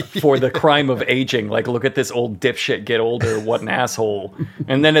man for the crime of aging. Like, look at this old dipshit get older. What an asshole.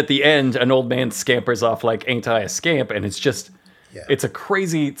 And then at the end, an old man scampers off like, ain't I a scamp? And it's just, it's a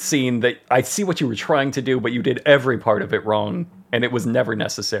crazy scene that I see what you were trying to do, but you did every part of it wrong. And it was never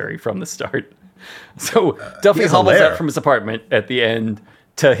necessary from the start. So Duffy hobbles out from his apartment at the end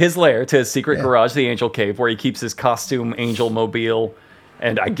to his lair, to his secret garage, the Angel Cave, where he keeps his costume angel mobile.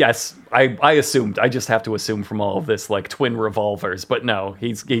 And I guess I assumed, I just have to assume from all of this, like twin revolvers. But no,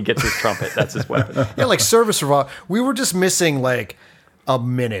 he gets his trumpet. That's his weapon. Yeah, like service revolver. We were just missing like a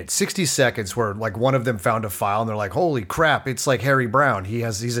minute, 60 seconds, where like one of them found a file and they're like, holy crap, it's like Harry Brown.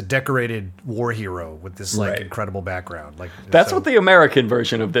 He's a decorated war hero with this like incredible background. Like that's what the American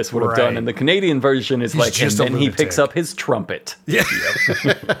version of this would have done, and the Canadian version is like, and then he picks up his trumpet. Yeah, he's he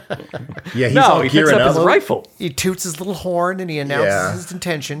picks up his rifle. He toots his little horn and he announces his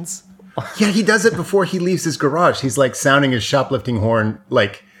intentions. Yeah, he does it before he leaves his garage. He's like sounding his shoplifting horn,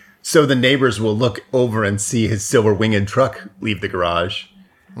 like, so the neighbors will look over and see his silver winged truck leave the garage.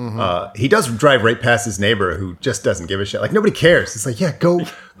 He does drive right past his neighbor who just doesn't give a shit. Like, nobody cares. It's like, yeah,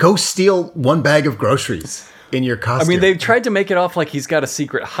 go steal one bag of groceries in your costume. I mean, they've tried to make it off like he's got a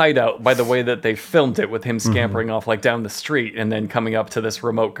secret hideout by the way that they filmed it, with him scampering off like down the street and then coming up to this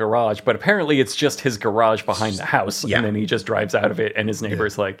remote garage. But apparently it's just his garage behind the house. And then he just drives out of it and his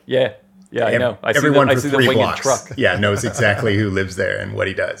neighbor's like, yeah, I know. I see the winged truck. Yeah, knows exactly who lives there and what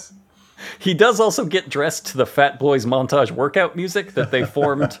he does. He does also get dressed to the Fat Boys montage workout music that they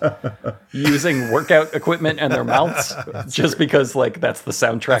formed using workout equipment and their mouths, just because like that's the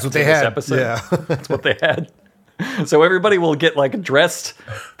soundtrack to this episode. Yeah. That's what they had. So everybody will get like dressed.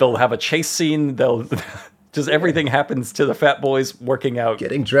 They'll have a chase scene. They'll just everything happens to the Fat Boys working out,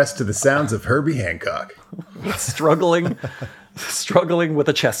 getting dressed to the sounds of Herbie Hancock, struggling with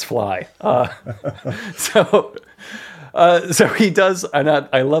a chest fly. So he does, and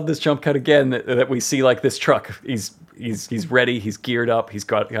I love this jump cut again that we see like this truck. He's ready. He's geared up. He's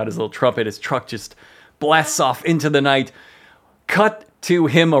got his little trumpet. His truck just blasts off into the night. Cut to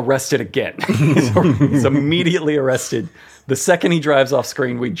him arrested again. He's immediately arrested. The second he drives off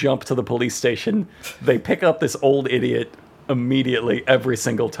screen, we jump to the police station. They pick up this old idiot immediately every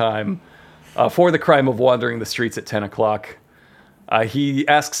single time for the crime of wandering the streets at 10 o'clock. He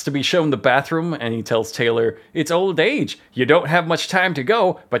asks to be shown the bathroom, and he tells Taylor, it's old age. You don't have much time to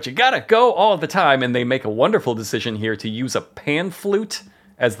go, but you gotta go all the time. And they make a wonderful decision here to use a pan flute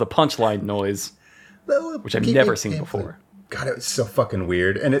as the punchline noise, which I've never seen before. God, it was so fucking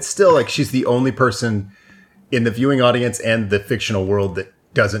weird. And it's still like she's the only person in the viewing audience and the fictional world that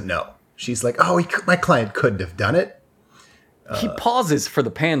doesn't know. She's like, my client couldn't have done it. He pauses for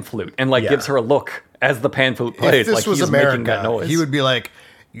the pan flute and gives her a look as the pan flute plays. If this was he's America, making that noise. He would be like,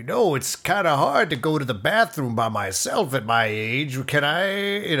 it's kind of hard to go to the bathroom by myself at my age. Can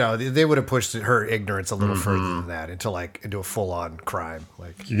I, they would have pushed her ignorance a little further than that into a full on crime.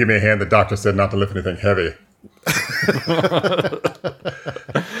 Like, can you give me a hand? The doctor said not to lift anything heavy.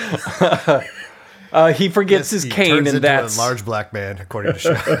 He forgets his cane, and that's a large black man, according to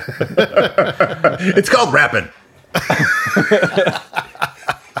Sean. It's called rapping.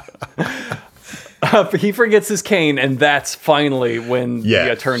 He forgets his cane, and that's finally when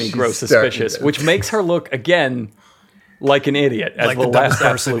the attorney grows suspicious, which makes her look again like an idiot, as the last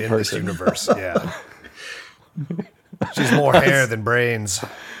absolute person in this universe. Yeah, she's more hair than brains.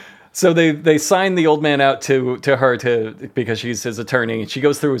 So they sign the old man out to her because she's his attorney, and she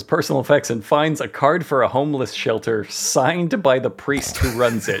goes through his personal effects and finds a card for a homeless shelter signed by the priest who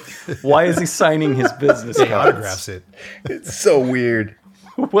runs it. Why is he signing his business cards? He autographs it. It's so weird.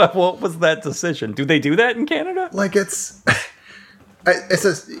 What was that decision? Do they do that in Canada? Like it's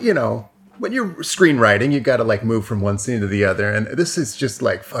when you're screenwriting, you got to move from one scene to the other. And this is just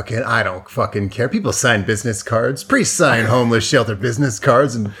fucking, I don't fucking care. People sign business cards. Priests sign homeless shelter business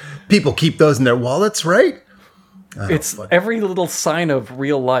cards, and people keep those in their wallets, right? It's every little sign of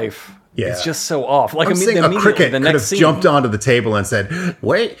real life. Yeah. It's just so off. I'm saying a cricket could have jumped onto the table and said,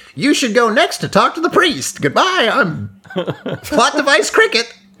 wait, you should go next to talk to the priest. Goodbye, I'm plot device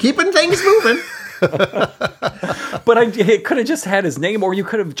cricket, keeping things moving. But it could have just had his name, or you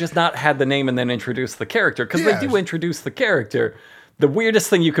could have just not had the name and then introduced the character, because they do introduce the character. The weirdest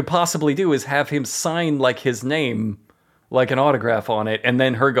thing you could possibly do is have him sign his name, an autograph on it, and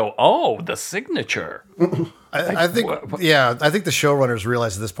then her go, the signature. I think the showrunners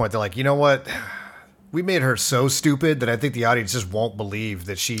realize at this point, they're like, you know what? We made her so stupid that I think the audience just won't believe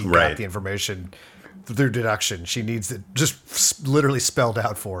that she got the information through deduction. She needs it just literally spelled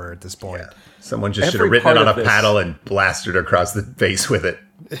out for her at this point. Yeah. Someone just should have written it on a paddle and blasted her across the face with it.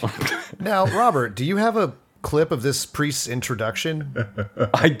 Now, Robert, do you have a clip of this priest's introduction?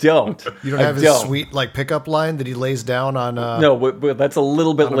 I don't. You don't have his sweet pickup line that he lays down on? No, but that's a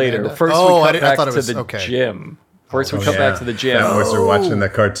little bit later. First, we cut back to the gym. First, we come back to the gym. Fat Boys are watching the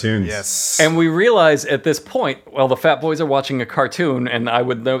cartoons. Yes. And we realize at this point, the Fat Boys are watching a cartoon, and I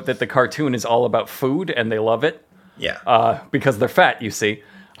would note that the cartoon is all about food, and they love it. Yeah. Because they're fat, you see.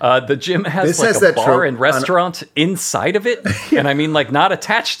 The gym has a bar and restaurant inside of it. And I mean, not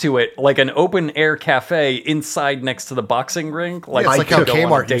attached to it, an open air cafe inside next to the boxing ring. It's like how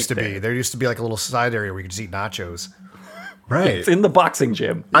Kmart used to be. There used to be a little side area where you could just eat nachos. Right. It's in the boxing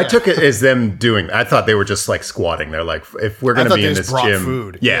gym. I took it as them doing. I thought they were just like squatting. They're like, if we're going to be in this gym,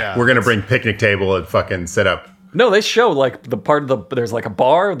 food. We're going to bring picnic table and fucking set up. No, they show like the part of there's like a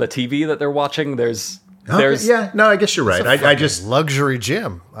bar, the TV that they're watching. There's No, I guess you're right. I just luxury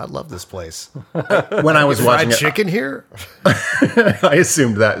gym. I love this place. when I was watching fried chicken here. I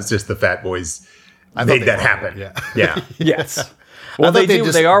assumed that was just the Fat Boys made that happen. Yeah. Yes. Well, they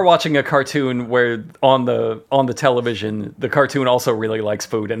do. They are watching a cartoon where on the television, the cartoon also really likes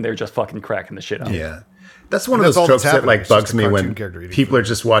food, and they're just fucking cracking the shit up. Yeah. That's one of those tropes that like bugs me when people are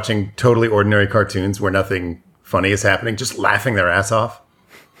just watching totally ordinary cartoons where nothing funny is happening, just laughing their ass off.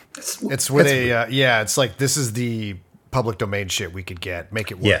 It's with it's like this is the public domain shit we could get.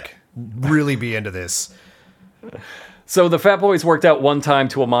 Make it work. Yeah. Really be into this. So the Fat Boys worked out one time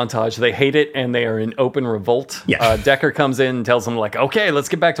to a montage. They hate it, and they are in open revolt. Yeah. Decker comes in and tells them, like, okay, let's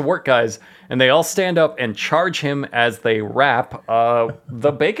get back to work, guys. And they all stand up and charge him as they rap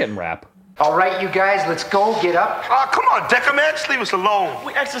the bacon rap. All right, you guys, let's go. Get up. Oh, come on, Decker, man. Just leave us alone.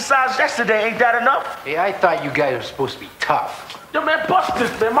 We exercised yesterday, ain't that enough? Hey, I thought you guys were supposed to be tough. Yo, man, bust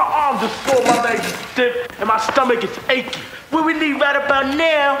this, man. My arms is sore, my legs is stiff, and my stomach is achy. What we need right about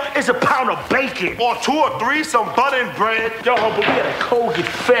now is a pound of bacon. Or 2 or 3, some butter and bread. Yo, but we gotta cold get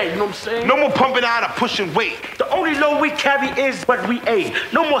fed, you know what I'm saying? No more pumping out or pushing weight. The only load we carry is what we ate.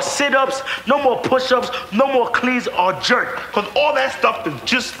 No more sit-ups, no more push-ups, no more cleans or jerk. Because all that stuff is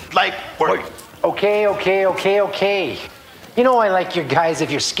just like work. Okay. You know I like your guys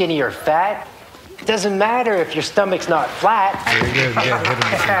if you're skinny or fat. It doesn't matter if your stomach's not flat.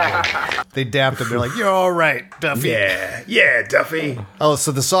 They dapped him. They're like, "You're all right, Duffy." Yeah, Duffy. Oh,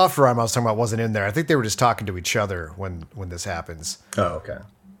 so the soft rhyme I was talking about wasn't in there. I think they were just talking to each other when this happens. Oh, okay.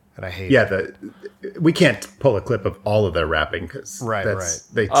 And I hate we can't pull a clip of all of their rapping because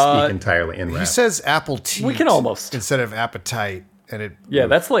they speak entirely in rap. He says apple tea. We can almost. Instead of appetite. And it. Yeah,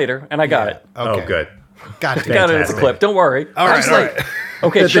 that's later, and I got it. Okay. Oh, good. Got it as a clip. Don't worry. All right.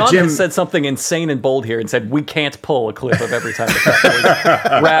 Okay, Sean has said something insane and bold here and said we can't pull a clip of every time the Fat Boys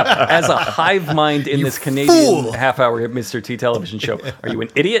rap as a hive mind in this Canadian half-hour Mr. T television show. Are you an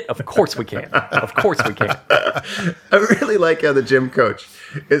idiot? Of course we can. Of course we can. I really like how the gym coach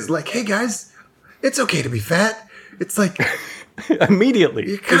is like, "Hey guys, it's okay to be fat." It's like immediately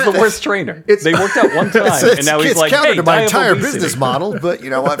is the worst trainer. They worked out one time, and now he's like, counter "Hey, to my I have entire obesity." business model, but you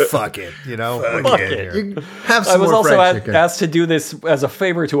know what? Fuck it. You know, fuck it. You have some I was more also fried chicken. asked to do this as a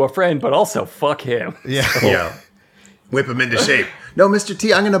favor to a friend, but also fuck him. Yeah, yeah. Whip him into shape. No, Mr.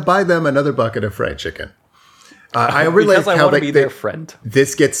 T, I'm going to buy them another bucket of fried chicken. I really like how be their friend.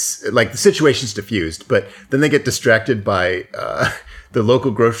 This gets like the situation's diffused, but then they get distracted by the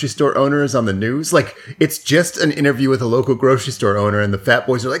local grocery store owners on the news. Like it's just an interview with a local grocery store owner, and the Fat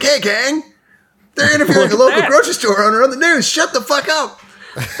Boys are like, "Hey, gang, they're interviewing a local grocery store owner on the news. Shut the fuck up."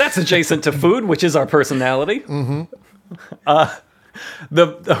 That's adjacent to food, which is our personality. Mm-hmm.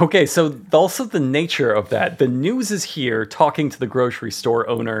 So also the nature of that. The news is here talking to the grocery store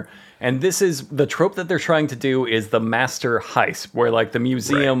owner, and this is the trope that they're trying to do is the master heist, where like the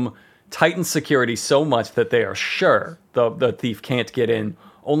museum tightens security so much that they are sure the thief can't get in.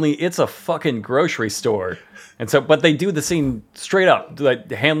 Only it's a fucking grocery store. And so, but they do the scene straight up. Like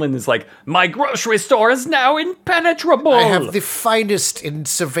Hanlon is like, "My grocery store is now impenetrable. I have the finest in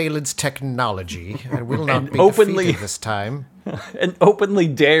surveillance technology, and will not be defeated this time." And openly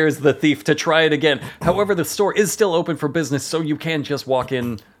dares the thief to try it again. However, the store is still open for business, so you can just walk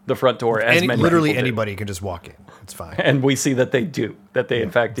in the front door as many literally people do. anybody can just walk in. It's fine. And we see that they do. That they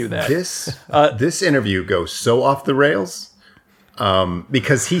in fact do that. This interview goes so off the rails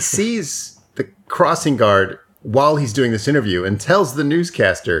because he sees the crossing guard while he's doing this interview and tells the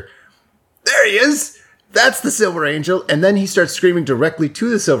newscaster, "There he is. That's the Silver Angel." And then he starts screaming directly to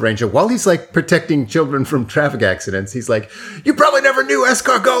the Silver Angel while he's like protecting children from traffic accidents. He's like, "You probably never knew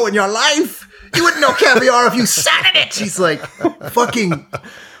escargot in your life. You wouldn't know caviar if you sat in it." He's like, fucking.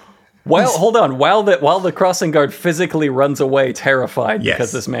 Hold on. While the crossing guard physically runs away, terrified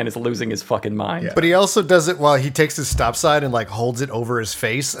because this man is losing his fucking mind. Yeah. But he also does it while he takes his stop sign and like holds it over his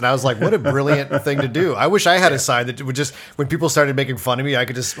face. And I was like, what a brilliant thing to do. I wish I had a sign that would just, when people started making fun of me, I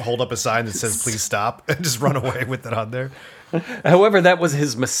could just hold up a sign that says, "Please stop," and just run away with it on there. However, that was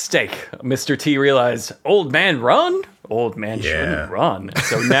his mistake. Mr. T realized, old man run? Old man shouldn't run.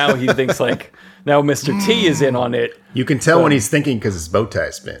 So now he thinks like, now Mr. T is in on it. You can tell when he's thinking because his bow tie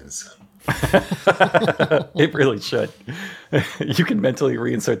spins. It really should. You can mentally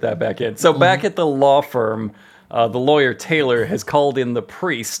reinsert that back in. So back at the law firm, the lawyer Taylor has called in the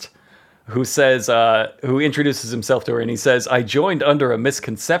priest who says, who introduces himself to her, and he says, I joined under a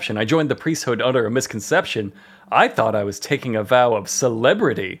misconception. I joined the priesthood under a misconception. I thought I was taking a vow of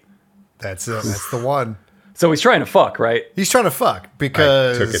celebrity. That's it. That's the one. So he's trying to fuck, right? He's trying to fuck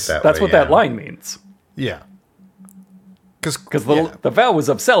because I took it that that's way, what that line means. Yeah. Because the vow was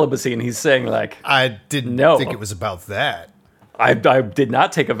of celibacy, and he's saying, like, I didn't think it was about that. I did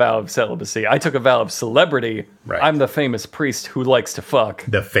not take a vow of celibacy. I took a vow of celebrity. Right. I'm the famous priest who likes to fuck.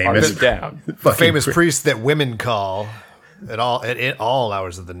 The famous down. The famous priest that women call at all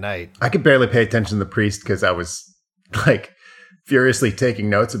hours of the night. I could barely pay attention to the priest because I was like furiously taking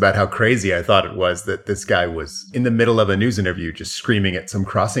notes about how crazy I thought it was that this guy was in the middle of a news interview just screaming at some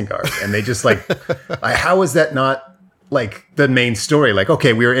crossing guard. And they just like how is that not like the main story? Like,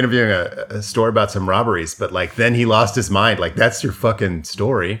 okay, we were interviewing a story about some robberies, but like then he lost his mind. Like, that's your fucking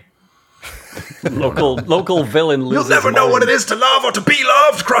story. Local villain loses. You'll never know what it is to love or to be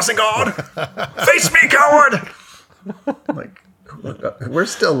loved, crossing guard. Face me, coward. Like, we're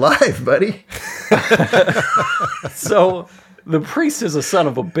still live, buddy. So the priest is a son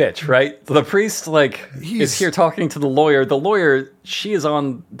of a bitch, right? The priest, like, is here talking to the lawyer. The lawyer, she is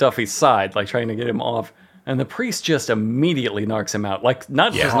on Duffy's side, like, trying to get him off. And the priest just immediately narcs him out. Like,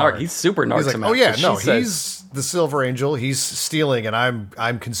 not just narc, he super narcs him out. Oh, yeah, So he's the Silver Angel. He's stealing, and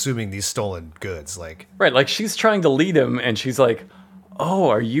I'm consuming these stolen goods. Like, right, like, she's trying to lead him, and she's like, oh,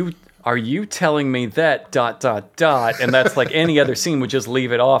 are you telling me that ... And that's like any other scene would just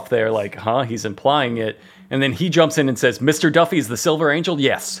leave it off there, like, huh, he's implying it. And then he jumps in and says, Mr. Duffy is the Silver Angel?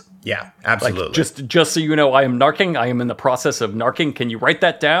 Yes. Yeah, absolutely. Like, just so you know, I am narking. I am in the process of narking. Can you write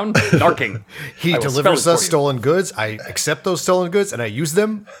that down? Narking. He delivers us stolen goods. I accept those stolen goods and I use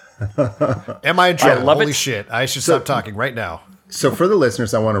them. Am I in trouble? Holy shit. I should stop talking right now. So for the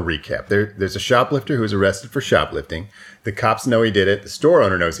listeners, I want to recap. There's a shoplifter who's arrested for shoplifting. The cops know he did it. The store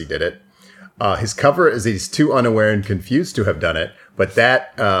owner knows he did it. His cover is he's too unaware and confused to have done it. But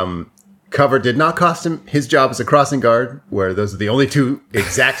that cover did not cost him his job as a crossing guard, where those are the only two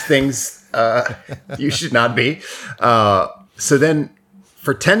exact things you should not be. So then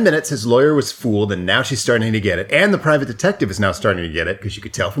for 10 minutes, his lawyer was fooled, and now she's starting to get it. And the private detective is now starting to get it, because you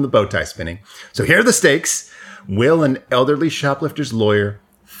could tell from the bow tie spinning. So here are the stakes. Will an elderly shoplifter's lawyer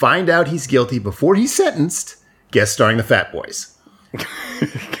find out he's guilty before he's sentenced, guest starring the Fat Boys?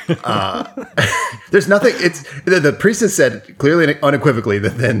 There's nothing. It's the priest has said clearly and unequivocally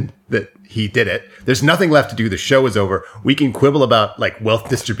that he did it. There's nothing left to do. The show is over. We can quibble about like wealth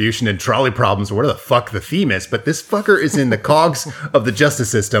distribution and trolley problems or whatever the fuck the theme is, but this fucker is in the cogs of the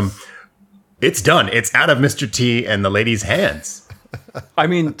justice system. It's done. It's out of Mr. T and the lady's hands. I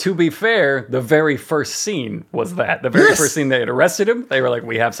mean, to be fair, the very first scene was that. The very first scene they had arrested him, they were like,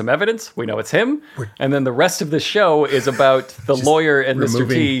 we have some evidence. We know it's him. And then the rest of the show is about the lawyer and Mr.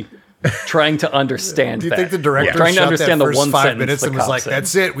 T trying to understand that. Do you think the director trying to shot understand that the first one 5 sentence minutes and was like, said.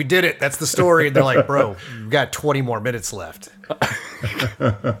 that's it. We did it. That's the story. And they're like, bro, we've got 20 more minutes left.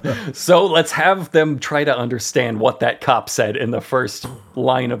 So let's have them try to understand what that cop said in the first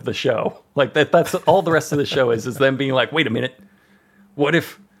line of the show. Like that's all the rest of the show is them being like, wait a minute. What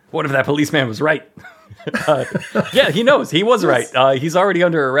if that policeman was right? Yeah, he knows. He was right. He's already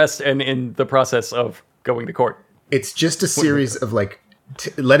under arrest and in the process of going to court. It's just a series of like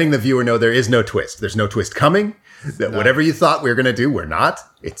letting the viewer know there is no twist. There's no twist coming. That whatever you thought we were going to do, we're not.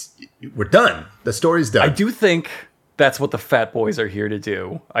 We're done. The story's done. I do think that's what the Fat Boys are here to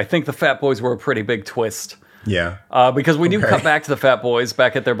do. I think the Fat Boys were a pretty big twist. Yeah. Because we do cut back to the Fat Boys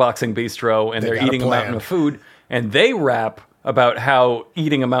back at their boxing bistro, and they're eating a mountain of food, and they rap about how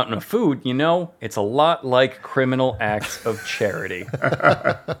eating a mountain of food, it's a lot like criminal acts of charity.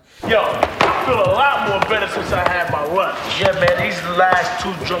 Yo, I feel a lot more better since I had my lunch. Yeah, man, these last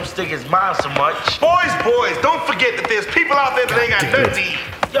 2 drumsticks is mine so much. Boys, don't forget that there's people out there that ain't got nothing to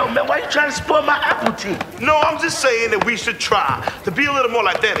eat. Yo, man, why you trying to spoil my apple tea? No, I'm just saying that we should try to be a little more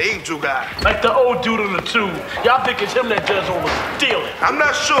like that Angel guy. Like the old dude in the tube. Y'all think it's him that does all the stealing. I'm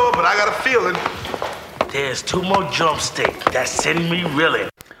not sure, but I got a feeling. There's 2 more drumsticks that's sending me reeling.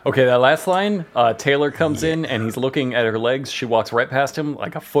 Okay, that last line, Taylor comes in and he's looking at her legs. She walks right past him,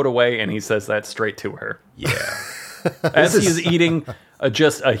 like a foot away, and he says that straight to her. Yeah. As he is eating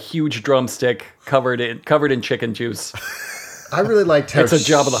just a huge drumstick covered in chicken juice. I really liked how it's a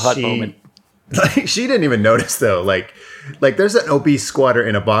Jabba the Hutt moment. Like, she didn't even notice though. Like there's an obese squatter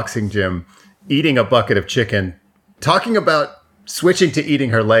in a boxing gym eating a bucket of chicken, talking about switching to eating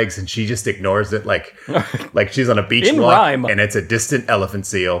her legs, and she just ignores it like she's on a beach in walk, rhyme. And it's a distant elephant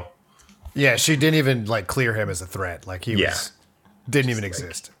seal. Yeah, she didn't even like clear him as a threat. Like he didn't even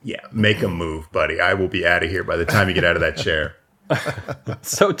exist. Yeah, make a move, buddy. I will be out of here by the time you get out of that chair.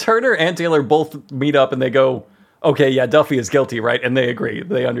 So Turner and Taylor both meet up and they go, okay, yeah, Duffy is guilty, right? And they agree.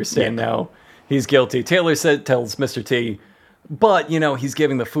 They understand now he's guilty. Taylor tells Mr. T, but, he's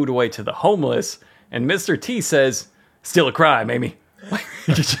giving the food away to the homeless. And Mr. T says, still a crime, Amy.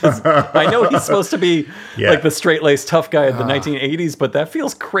 I know he's supposed to be like the straight-laced tough guy of the 1980s, but that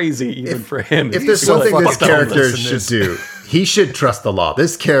feels crazy even for him. If there's something this character should do, he should trust the law.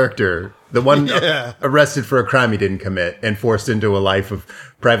 This character, the one arrested for a crime he didn't commit and forced into a life of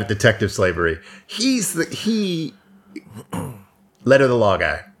private detective slavery, he letter of the law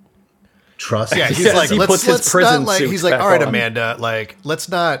guy. Trust. Yeah, he's like, he's like, all right, Amanda, like, let's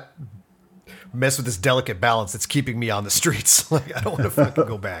not mess with this delicate balance that's keeping me on the streets. Like, I don't want to fucking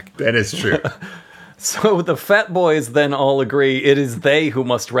go back. That is true. So the Fat Boys then all agree it is they who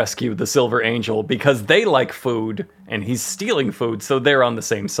must rescue the Silver Angel because they like food and he's stealing food, so they're on the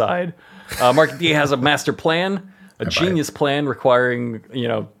same side. Mark D has a master plan, a genius plan requiring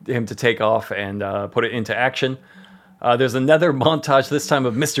him to take off and put it into action. There's another montage, this time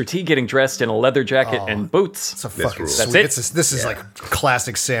of Mr. T getting dressed in a leather jacket and boots. It's a fucking That's sweet. it. This is like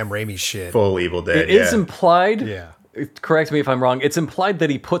classic Sam Raimi shit. Full Evil Dead. It is implied. Yeah. Correct me if I'm wrong. It's implied that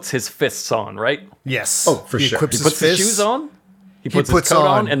he puts his fists on, right? Yes. Oh, for sure. He puts his shoes on. He puts his coat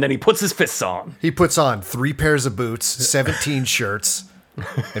on, and then he puts his fists on. He puts on 3 pairs of boots, 17 shirts,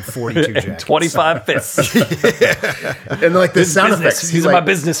 and 42 jackets. And 25 fists. And like the sound effects. These are my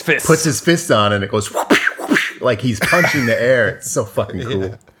business fists. Puts his fists on and it goes whoosh, whoosh, like he's punching the air. It's so fucking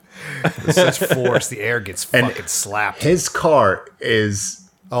cool. With such force, the air gets fucking slapped. His car is...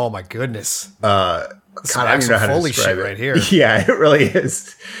 Oh my goodness. God, I don't know how to Foley describe shit it. right here. Yeah, it really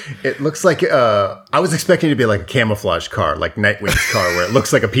is. It looks like I was expecting it to be like a camouflage car, like Nightwing's car, where it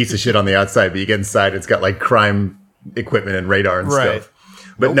looks like a piece of shit on the outside, but you get inside, it's got like crime equipment and radar and stuff.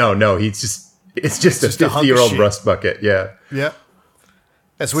 But no, it's just a 50-year-old rust bucket. Yeah. Yeah.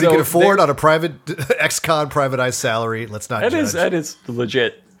 That's what he can afford on a private ex-con privatized salary. Let's not judge. That is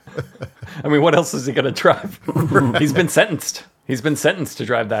legit. I mean, what else is he going to drive? He's been sentenced. He's been sentenced to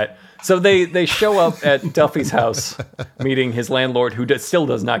drive that. So they show up at Duffy's house, meeting his landlord, who still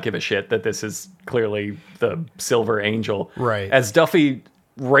does not give a shit that this is clearly the Silver Angel. Right. As Duffy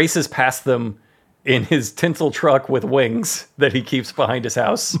races past them in his tinsel truck with wings that he keeps behind his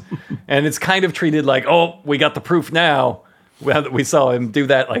house. And it's kind of treated like, oh, we got the proof now. We saw him do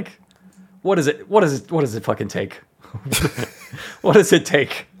that. Like, what does it fucking take? What does it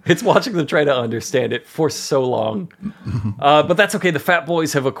take? It's watching them try to understand it for so long. But that's okay. The Fat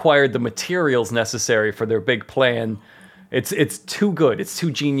Boys have acquired the materials necessary for their big plan. It's too good. It's too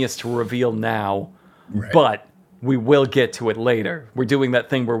genius to reveal now. Right. But we will get to it later. We're doing that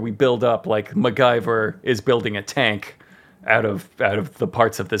thing where we build up like MacGyver is building a tank out of the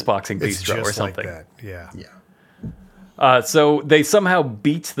parts of this boxing bistro or something. Like that. Yeah. So they somehow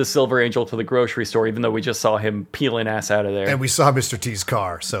beat the Silver Angel to the grocery store, even though we just saw him peeling ass out of there. And we saw Mr. T's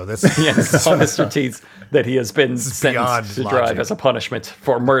car, so that's... saw Mr. T's that he has been sentenced to drive as a punishment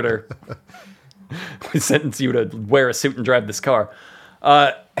for murder. We sentence you to wear a suit and drive this car.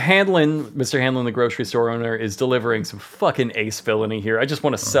 Mr. Hanlon, the grocery store owner, is delivering some fucking ace villainy here. I just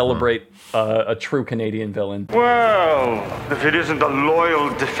want to celebrate a true Canadian villain. Well, if it isn't the loyal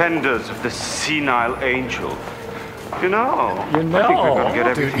defenders of the senile angel... You know. I think we're gonna get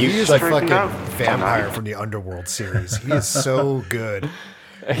everything he is a fucking vampire tonight. from the Underworld series. He is so good.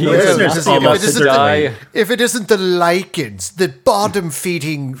 He is if it isn't the lichens, the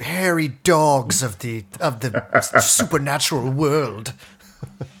bottom-feeding hairy dogs of the supernatural world.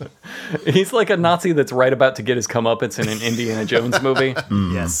 He's like a Nazi that's right about to get his comeuppance in an Indiana Jones movie.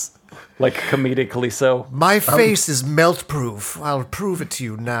 Yes. Like comedically so. My face is melt-proof. I'll prove it to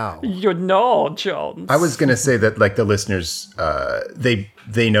you now. You know, Jones. I was going to say that like the listeners, they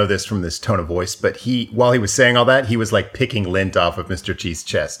know this from this tone of voice, but while he was saying all that, he was like picking lint off of Mr. T's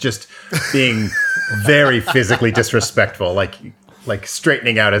chest, just being very physically disrespectful, like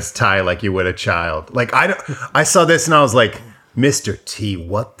straightening out his tie like you would a child. Like I saw this and I was like, Mr. T,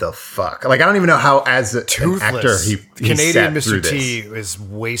 what the fuck? Like, I don't even know how, as an actor, he Canadian sat through Mr. T this. is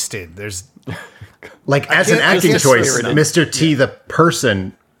wasted. There's like, as an acting choice, Mr. T, the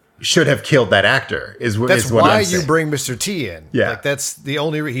person, should have killed that actor. That's what why I'm saying. You bring Mr. T in. Yeah, like that's the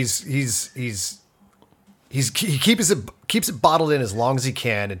only. He keeps it bottled in as long as he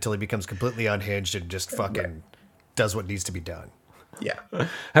can until he becomes completely unhinged and just fucking does what needs to be done. Yeah.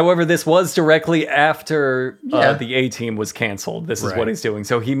 However, this was directly after the A-Team was canceled. This is what he's doing.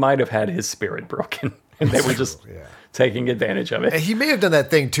 So he might have had his spirit broken, and they were just taking advantage of it. And he may have done that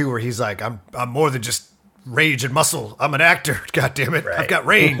thing too, where he's like, "I'm more than just rage and muscle. I'm an actor. God damn it, I've got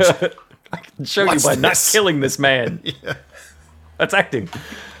range. I can show you by not killing this man." That's acting.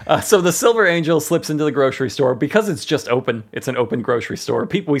 So the Silver Angel slips into the grocery store because it's just open. It's an open grocery store.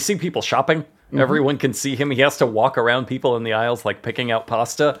 We see people shopping. Everyone can see him. He has to walk around people in the aisles, like picking out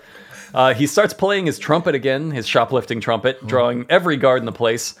pasta. He starts playing his trumpet again, his shoplifting trumpet, drawing every guard in the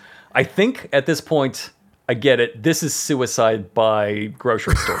place. I think at this point, I get it. This is suicide by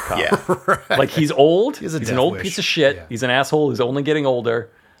grocery store cop. Right. Like, he's old. He's an old piece of shit. Yeah. He's an asshole who's only getting older.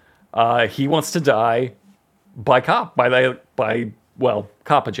 He wants to die by cop,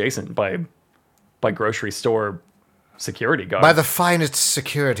 cop adjacent, by grocery store security guard. By the finest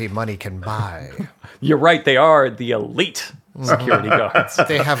security money can buy. You're right, they are the elite security guards.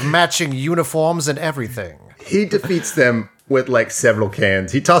 They have matching uniforms and everything. He defeats them with like several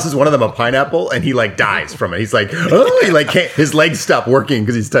cans. He tosses one of them a pineapple and he like dies from it. He's like, oh, he like can't, his legs stop working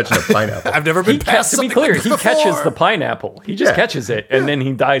because he's touching a pineapple. I've never been past to be clear, he catches the pineapple. He just catches it and then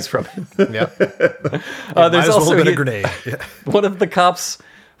he dies from it. Yeah. There's also been a grenade. One of the cops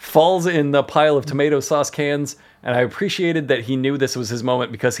falls in the pile of tomato sauce cans, and I appreciated that he knew this was his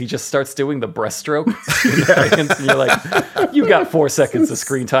moment because he just starts doing the breaststroke. And you're like, you got 4 seconds of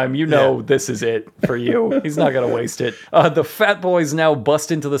screen time. You know this is it for you. He's not going to waste it. The fat boys now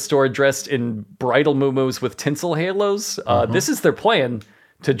bust into the store dressed in bridal muumuus with tinsel halos. This is their plan,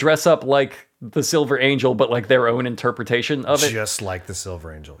 to dress up like the Silver Angel, but like their own interpretation of it. Just like the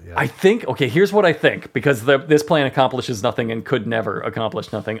Silver Angel, yeah. I think, okay, here's what I think, because this plan accomplishes nothing and could never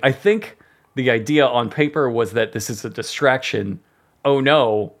accomplish nothing. I think the idea on paper was that this is a distraction. Oh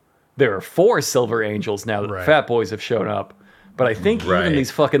no, there are 4 Silver Angels now that the Fat Boys have shown up. But I think even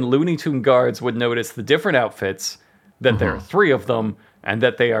these fucking Looney Tune guards would notice the different outfits, that there are 3 of them, and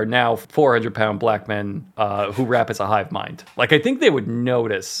that they are now 400-pound black men who rap as a hive mind. Like, I think they would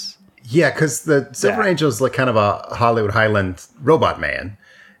notice. Yeah, because the Silver Angel is like kind of a Hollywood Highland robot man,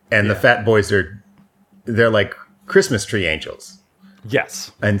 and the Fat Boys they're like Christmas tree angels.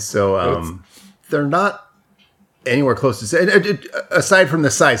 Yes, and so they're not anywhere close to. Aside from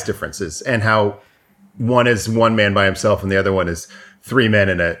the size differences and how one is one man by himself and the other one is 3 men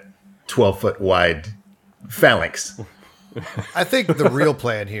in a 12-foot wide phalanx. I think the real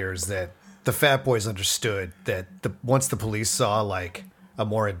plan here is that the Fat Boys understood that once the police saw like a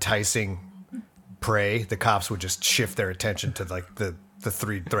more enticing prey, the cops would just shift their attention to like the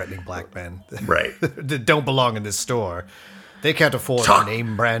 3 threatening black men, right? That don't belong in this store. They can't afford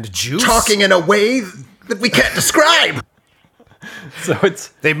name brand juice. Talking in a way that we can't describe. So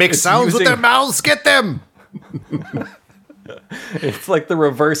they make sounds with their mouths. Get them. It's like the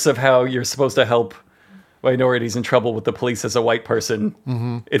reverse of how you're supposed to help minorities in trouble with the police as a white person.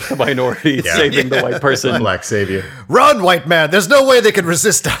 It's the minority saving the white person. Black savior. Run, white man. There's no way they can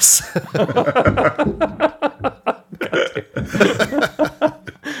resist us.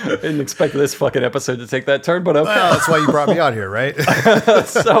 I didn't expect this fucking episode to take that turn, but okay. Well, that's why you brought me on here, right?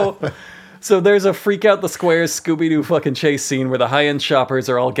 So there's a freak out the squares Scooby-Doo fucking chase scene where the high-end shoppers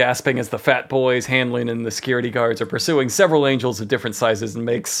are all gasping as the Fat Boys, Hanlon, and the security guards are pursuing several angels of different sizes and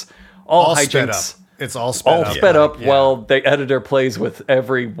makes all hijinks. It's all sped up. Sped up while the editor plays with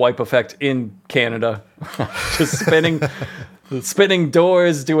every wipe effect in Canada. Just spinning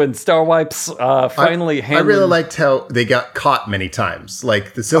doors, doing star wipes. Finally, I really liked how they got caught many times.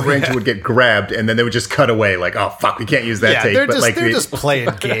 Like the Silver Angel would get grabbed and then they would just cut away. Like, oh fuck, we can't use that tape. They're just playing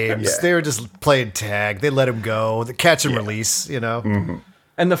games. They were just playing tag. They let him go. The catch and release, you know.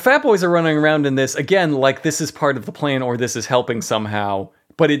 And the Fat Boys are running around in this again, like this is part of the plan or this is helping somehow.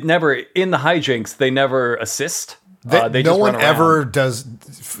 But it never, in the hijinks, they never assist. They no just one run around. ever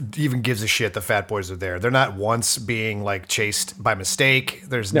even gives a shit the Fat Boys are there. They're not once being like chased by mistake.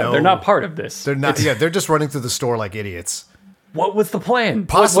 They're not part of this. They're not. They're just running through the store like idiots. What was the plan?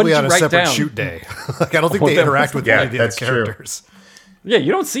 Possibly what on a separate shoot day. Like I don't think they interact with any of the other characters. Yeah,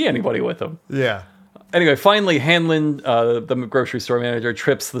 you don't see anybody with them. Yeah. Anyway, finally, Hanlon, the grocery store manager,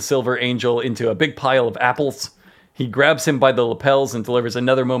 trips the Silver Angel into a big pile of apples. He grabs him by the lapels and delivers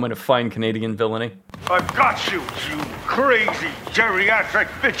another moment of fine Canadian villainy. I've got you, you crazy geriatric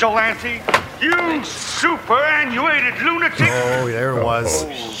vigilante! You superannuated lunatic! Oh, there it was.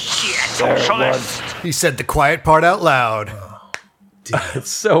 Oh, shit, socialist! He said the quiet part out loud.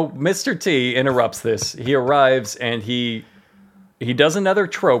 So Mr. T interrupts this. He arrives and he does another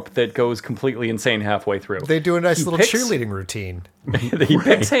trope that goes completely insane halfway through. They do a nice little cheerleading routine. He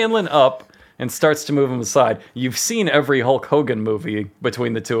picks Hanlon up and starts to move him aside. You've seen every Hulk Hogan movie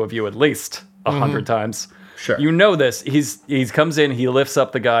between the two of you at least 100 times. Sure. You know this. He comes in, he lifts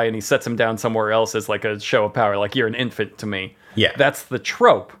up the guy, and he sets him down somewhere else as like a show of power. Like, you're an infant to me. Yeah. That's the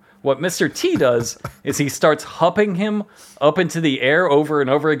trope. What Mr. T does is he starts hupping him up into the air over and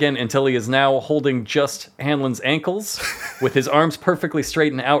over again until he is now holding just Hanlon's ankles with his arms perfectly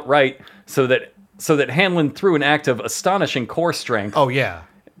straight and outright so that Hanlon, through an act of astonishing core strength... Oh, yeah.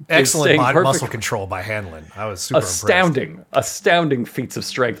 Excellent muscle control by Hanlon. I was super impressed. Astounding feats of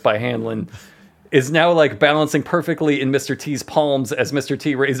strength by Hanlon is now like balancing perfectly in Mr. T's palms as Mr.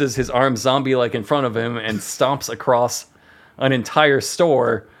 T raises his arms zombie-like in front of him and stomps across an entire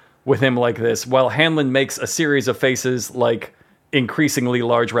store with him like this, while Hanlon makes a series of faces like increasingly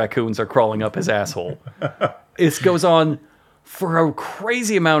large raccoons are crawling up his asshole. This goes on for a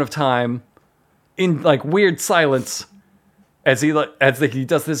crazy amount of time in like weird silence as he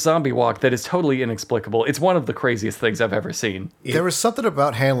does this zombie walk that is totally inexplicable. It's one of the craziest things I've ever seen. There was something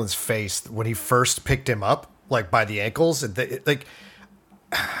about Hanlon's face when he first picked him up, like by the ankles. Like,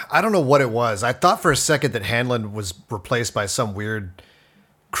 I don't know what it was. I thought for a second that Hanlon was replaced by some weird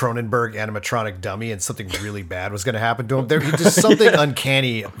Cronenberg animatronic dummy and something really bad was going to happen to him. There was just something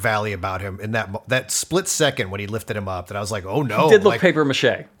uncanny valley about him in that split second when he lifted him up that I was like, oh no. He did look paper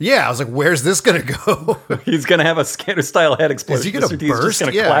mache. Yeah, I was like, where's this going to go? He's going to have a Scanner style head explosion. Is he going to burst? He's just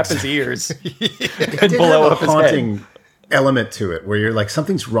going to clap his ears and blow up his head. Haunting element to it where you're like,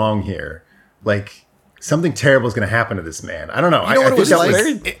 something's wrong here. Like, something terrible is going to happen to this man. I don't know. You know what it was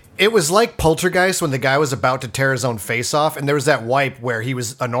like? It was like Poltergeist when the guy was about to tear his own face off, and there was that wipe where he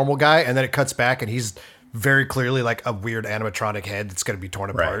was a normal guy, and then it cuts back, and he's very clearly like a weird animatronic head that's going to be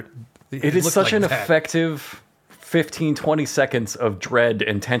torn apart. It is such an effective 15, 20 seconds of dread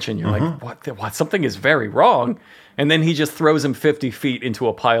and tension. You're like, what? Something is very wrong. And then he just throws him 50 feet into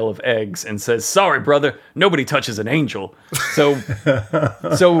a pile of eggs and says, sorry, brother, nobody touches an angel. So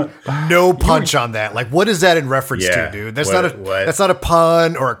no punch on that. Like, what is that in reference to, dude? That's not a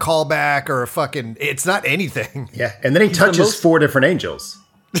pun or a callback or a fucking, it's not anything. Yeah. And then he touches 4 different angels.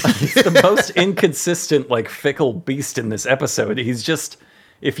 He's the most inconsistent, like, fickle beast in this episode. He's just,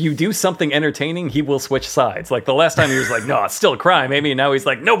 if you do something entertaining, he will switch sides. Like, the last time he was like, no, it's still a crime, Amy. And now he's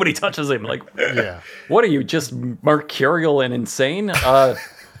like, nobody touches him. Like, what are you, just mercurial and insane?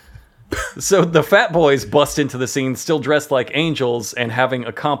 So the fat boys bust into the scene, still dressed like angels and having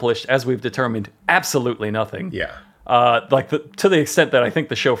accomplished, as we've determined, absolutely nothing. Yeah. To the extent that I think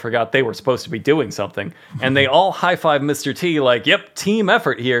the show forgot they were supposed to be doing something. And they all high-five Mr. T like, yep, team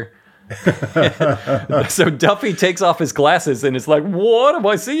effort here. So Duffy takes off his glasses and is like, what am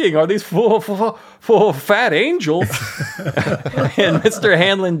I seeing? Are these four fat angels? And Mr.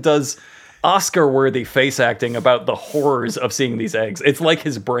 Hanlon does Oscar-worthy face acting about the horrors of seeing these eggs. It's like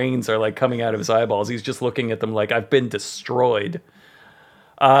his brains are like coming out of his eyeballs. He's just looking at them like, I've been destroyed.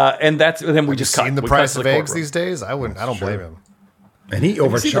 And then we just seen the price of eggs these days. I don't blame him. And he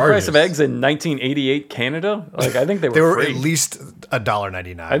overcharges. You see the price of eggs in 1988 Canada? Like, I think they were free. At least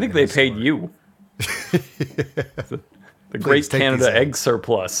 $1.99. I think they paid you. The Great Canada Egg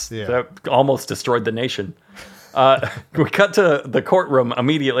Surplus that almost destroyed the nation. We cut to the courtroom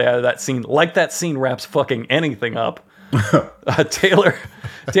immediately out of that scene. Like that scene wraps fucking anything up.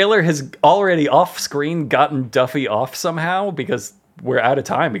 Taylor has already off screen gotten Duffy off somehow because we're out of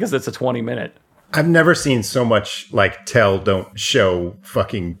time because it's a 20-minute. I've never seen so much like tell, don't show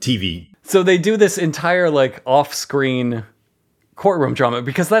fucking TV. So they do this entire like off-screen courtroom drama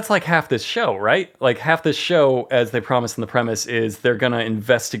because that's like half this show, right? Like half this show, as they promised in the premise, is they're going to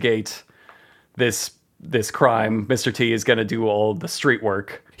investigate this crime. Mr. T is going to do all the street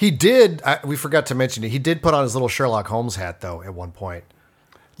work. He did. We forgot to mention it. He did put on his little Sherlock Holmes hat though at one point.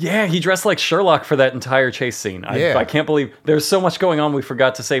 Yeah, he dressed like Sherlock for that entire chase scene. I can't believe there's so much going on. We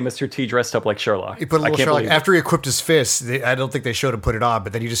forgot to say Mr. T dressed up like Sherlock. He put a little Sherlock after he equipped his fist. I don't think they showed him put it on,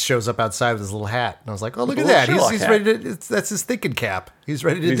 but then he just shows up outside with his little hat, and I was like, "Oh, look at that! He's ready to. That's his thinking cap. He's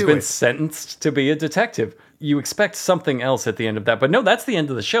ready to do it." He's been sentenced to be a detective. You expect something else at the end of that, but no, that's the end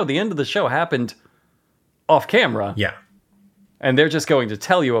of the show. The end of the show happened off camera. Yeah, and they're just going to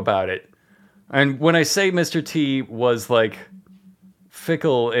tell you about it. And when I say Mr. T was like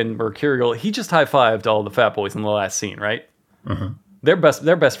fickle and mercurial, he just high-fived all the fat boys in the last scene, right? Mm-hmm. They're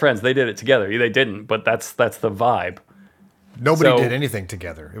best friends. They did it together. They didn't, but that's the vibe. Nobody did anything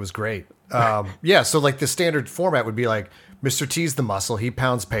together. It was great. So like the standard format would be like Mr. T's the muscle. He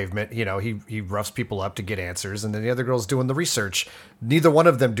pounds pavement. You know, he roughs people up to get answers, and then the other girl's doing the research. Neither one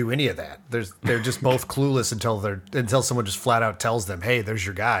of them do any of that. They're just both clueless until someone just flat out tells them, "Hey, there's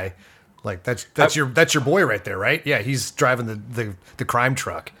your guy." Like that's your boy right there, right? Yeah, he's driving the crime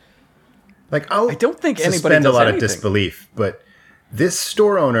truck. Like I don't think anybody suspend does a lot anything. of disbelief, but this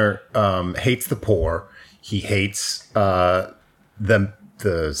store owner hates the poor. He hates the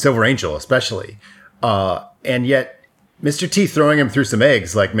Silver Angel especially, and yet Mr. T throwing him through some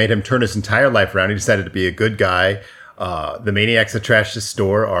eggs like made him turn his entire life around. He decided to be a good guy. The maniacs that trashed his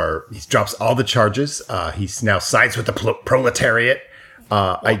store he drops all the charges. He's now sides with the proletariat.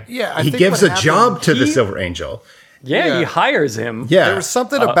 He gives a job to the Silver Angel. Yeah, he hires him. Yeah. There was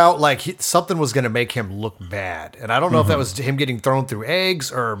something about something was going to make him look bad. And I don't know if that was him getting thrown through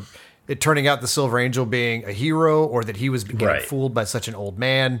eggs or it turning out the Silver Angel being a hero or that he was getting fooled by such an old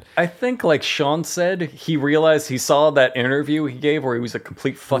man. I think, like Sean said, he realized he saw that interview he gave where he was a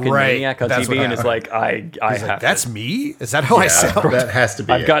complete fucking maniac on TV and is like, I have that's me? Is that how I sound? That has to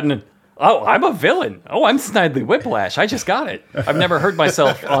be I'm a villain. Oh, I'm Snidely Whiplash. I just got it. I've never heard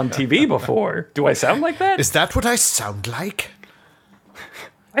myself on TV before. Do I sound like that? Is that what I sound like?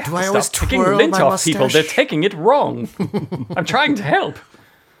 Do I always taking lint off people? They're taking it wrong. I'm trying to help.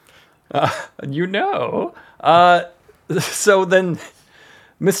 So then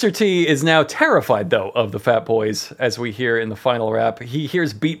Mr. T is now terrified, though, of the Fat Boys, as we hear in the final rap. He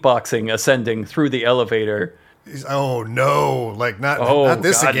hears beatboxing ascending through the elevator. Oh, no. Like, not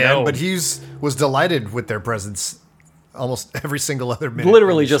this God, again, no. But was delighted with their presence almost every single other minute.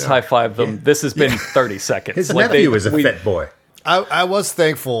 Literally just high-fived them. Yeah. This has been 30 seconds. His nephew is a fat boy. I was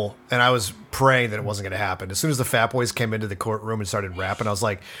thankful, and I was praying that it wasn't going to happen. As soon as the Fat Boys came into the courtroom and started rapping, I was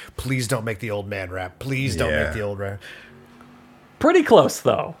like, please don't make the old man rap. Please don't make the old rap. Pretty close,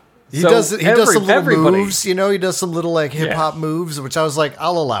 though. He does some little moves, he does some little like hip-hop moves, which I was like,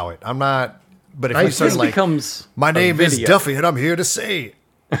 I'll allow it. I'm not... But if he starts like, my name is Duffy, and I'm here to say,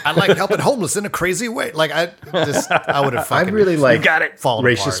 I like helping homeless in a crazy way. Like I would have. I really like racial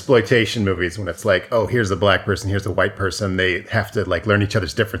apart. Exploitation movies when it's like, oh, here's a black person, here's a white person. They have to like learn each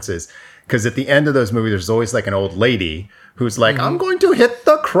other's differences. Because at the end of those movies, there's always like an old lady who's like, I'm going to hit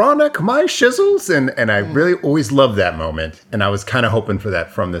the chronic, my shizzles. And I really always love that moment. And I was kind of hoping for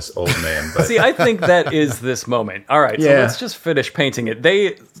that from this old man. But. See, I think that is this moment. All right, so let's just finish painting it.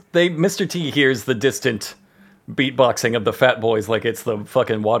 Mr. T hears the distant beatboxing of the Fat Boys like it's the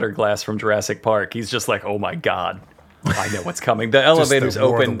fucking water glass from Jurassic Park. He's just like, oh my God, I know what's coming. The elevator's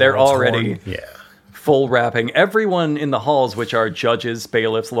open. They're already... full rapping. Everyone in the halls, which are judges,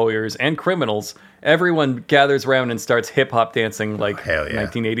 bailiffs, lawyers, and criminals, everyone gathers around and starts hip-hop dancing like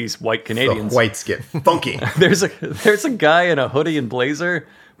 1980s white Canadians. The whites get funky. There's a guy in a hoodie and blazer,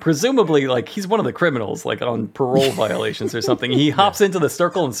 presumably like he's one of the criminals, like on parole violations or something. He hops into the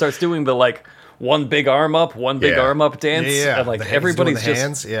circle and starts doing the like one big arm up dance. And like everybody's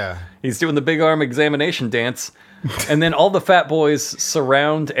just hands. He's doing the big arm examination dance. And then all the Fat Boys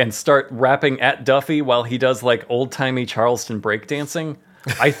surround and start rapping at Duffy while he does like old-timey Charleston breakdancing.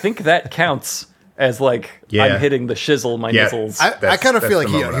 I think that counts as like I'm hitting the shizzle, my nizzles. I kind of feel like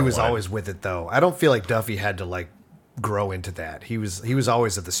he was always with it though. I don't feel like Duffy had to like grow into that. He was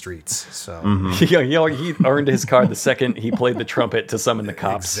always at the streets. So he earned his card the second he played the trumpet to summon the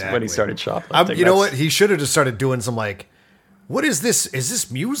cops when he started shoplifting. You know what? He should have just started doing some like, what is this? Is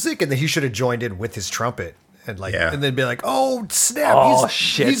this music? And then he should have joined in with his trumpet. And and then be like, "Oh snap!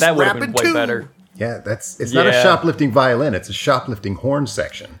 He's that would have been way better." Yeah, it's not a shoplifting violin; it's a shoplifting horn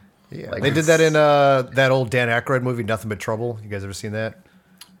section. Yeah, they did that in that old Dan Aykroyd movie, Nothing But Trouble. You guys ever seen that?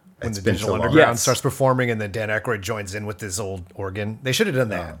 When the Digital Underground starts performing, and then Dan Aykroyd joins in with this old organ. They should have done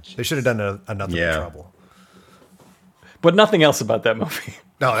that. They should have done Nothing But Trouble. But nothing else about that movie.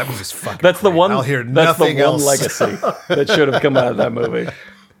 No, that movie's fucking. That's great. the one. I'll hear that's nothing the one else. legacy that should have come out of that movie.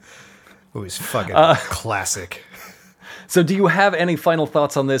 Movie's fucking classic. So do you have any final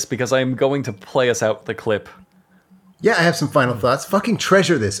thoughts on this? Because I'm going to play us out the clip. Yeah, I have some final thoughts. Fucking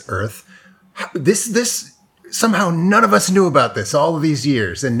treasure this, Earth. This somehow none of us knew about this all of these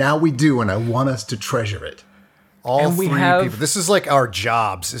years, and now we do, and I want us to treasure it. All three people. This is like our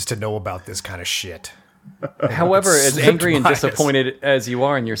jobs, is to know about this kind of shit. However, as angry and disappointed as you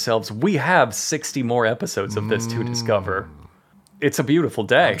are in yourselves, we have 60 more episodes of this to discover. It's a beautiful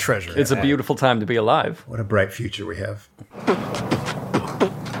day. Treasure. It's a beautiful time to be alive. What a bright future we have.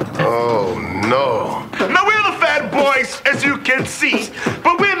 Oh, no. Now we're the Fat Boys, as you can see,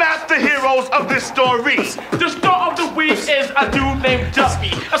 but we're not the heroes of this story. The star of the week is a dude named Duffy,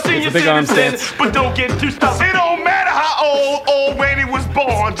 a senior citizen, but don't get too stuffy. It don't matter how old Wayne was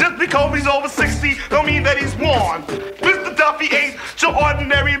born. Just because he's over 60 don't mean that he's won. Mr. Duffy ain't your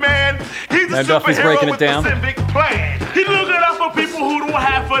ordinary man. He's a superhero with a civic plan. He's looking out for people who don't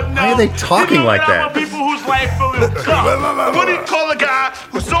have enough. Why are they talking like that? For people whose life a little tough. What do you call a guy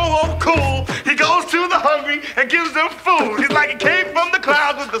who's so cool? He goes to the hungry and gives them food. He's like he came from the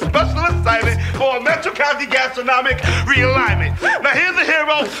clouds with a special assignment for a Metro County gastronomic realignment. Now here's a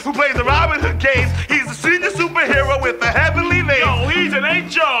hero who plays the Robin Hood game. He's a senior superhero with a heavenly name. Yo, he's an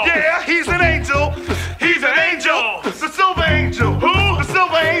angel. Yeah, he's an angel. He's an angel.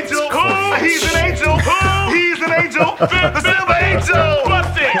 Angel! Silver Angel!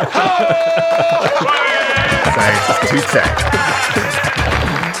 Bust it! Thanks. Too tight.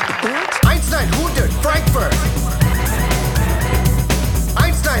 Einstein 100 Frankfurt.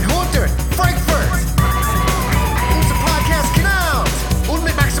 Einstein 100 Frankfurt. Unser Podcast knallt und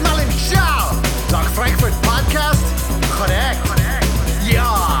mit maximalem Schall. Sag Frankfurt Podcast? Korrekt.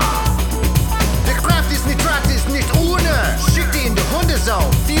 Ja. Der Kraft ist nicht ohne. Schick die in die Hundezone.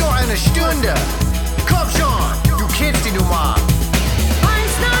 4 Uhr eine Stunde. Komm schon, du kennst die Nummer.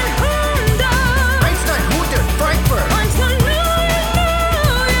 Einstein 100 Frankfurt. Einstein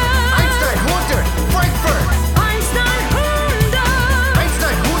 100 Frankfurt.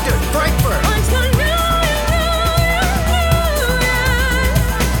 Einstein 100 Frankfurt.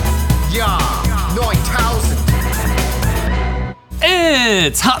 Ja, 9000.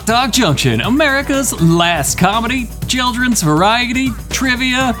 It's Hot Dog Junction, America's last comedy, children's variety,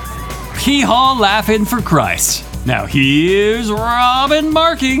 trivia, hee-haw laughing for Christ. Now here's Rob and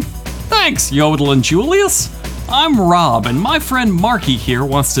Marky. Thanks, Yodel and Julius. I'm Rob, and my friend Marky here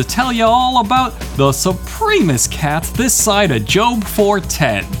wants to tell you all about the supremest cat this side of Job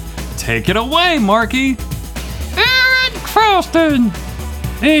 410. Take it away, Marky. Aaron Croston,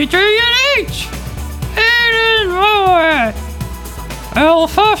 H-A-N-H, Aiden Moat,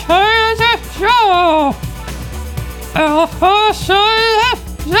 Alpha Scientist Joe,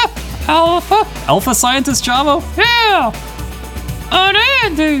 Alpha Scientist Javo? Yeah! And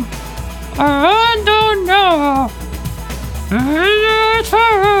Andy! I don't know!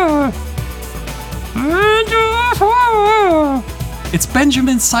 It's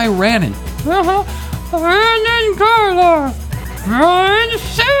Benjamin Cyranin. Brandon Garler! Ryan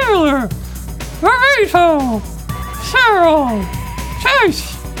Sailor! Rachel! Cheryl!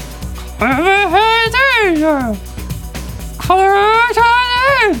 Chase!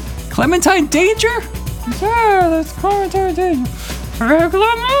 Clementine Danger? Yeah, that's Clementine Danger. Greg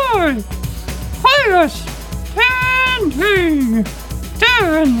Lamoy! Cletus! Andy!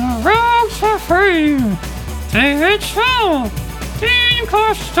 Darren the Rogues for Free! David Shaw! Dean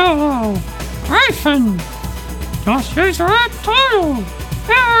Costello! Grayson! Justice Reptile!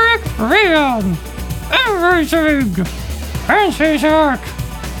 Eric Rian! Everything! Francis Ark!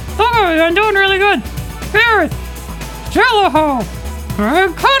 Look at me, I'm doing really good! Gareth! Jelliho!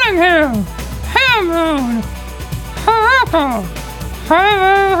 Greg Cunningham! Hammoon! Harappa!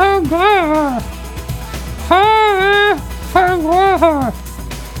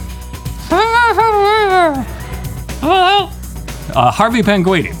 Harvey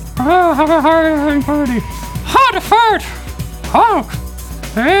Panguini. Harvey Panguini. Hot Fart! Honk!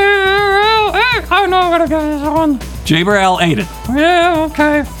 I know what I got this one. Jaber Al Aiden. Yeah,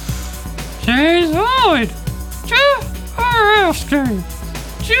 okay. James Lloyd. Jeff Arofsky.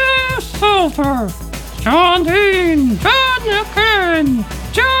 Jeff Salter. John Dean. John Nicken.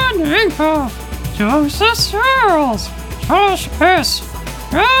 John Inkoff. Joseph Charles. Josh S.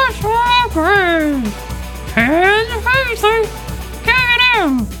 Joshua Gray. Ken Paisley. Kevin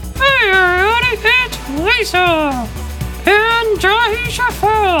M. Hey everybody, it's Lisa. And Jahi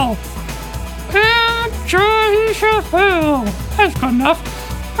Shafel. That's good enough.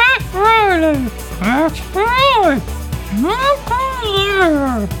 Pat Riley. Max Roy. Mark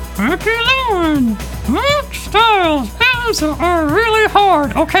Collier. Ricky Lowen. Mark Stiles. Those are really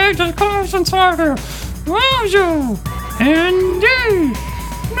hard. Okay, just come on some smarter. Mojo. Andy.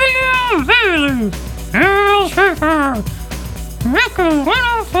 Neil Bailey. Earl Schiffer. Ricky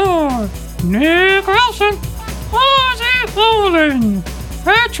 104. Nick Wilson. Ozzy Bowling.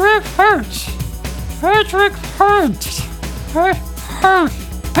 Patrick Herbst. Patrick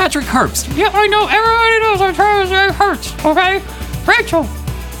Herbst. Yeah, I know. Everybody knows I'm trying to say Herbst, okay? Rachel.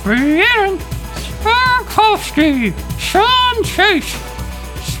 Rhiannon. Sparkowski. Sean Chase.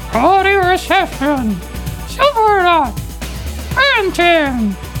 Scotty Reception. Silverdot.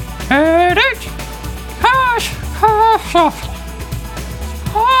 Brandon. Ted H. Thomas Cossos.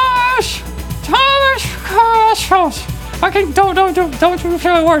 I can don't you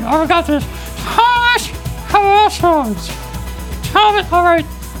say a word. I got this. Thomas Cossos. Thomas, all right.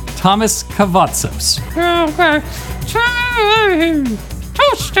 Thomas Kavatsos. Yeah, okay.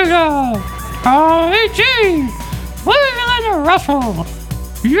 Toastiga. Tommy G. Leland Russell.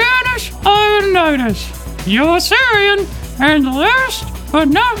 Yanis Ionitis. Yossarian. And last but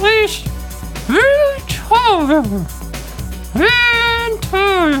not least, Victoria.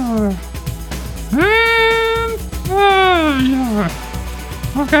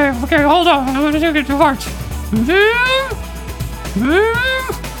 Okay, hold on. I'm gonna take it to heart.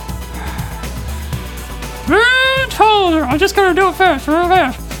 I'm just gonna do it fast, real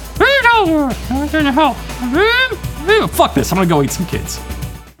fast. That didn't help. Fuck this. I'm gonna go eat some kids.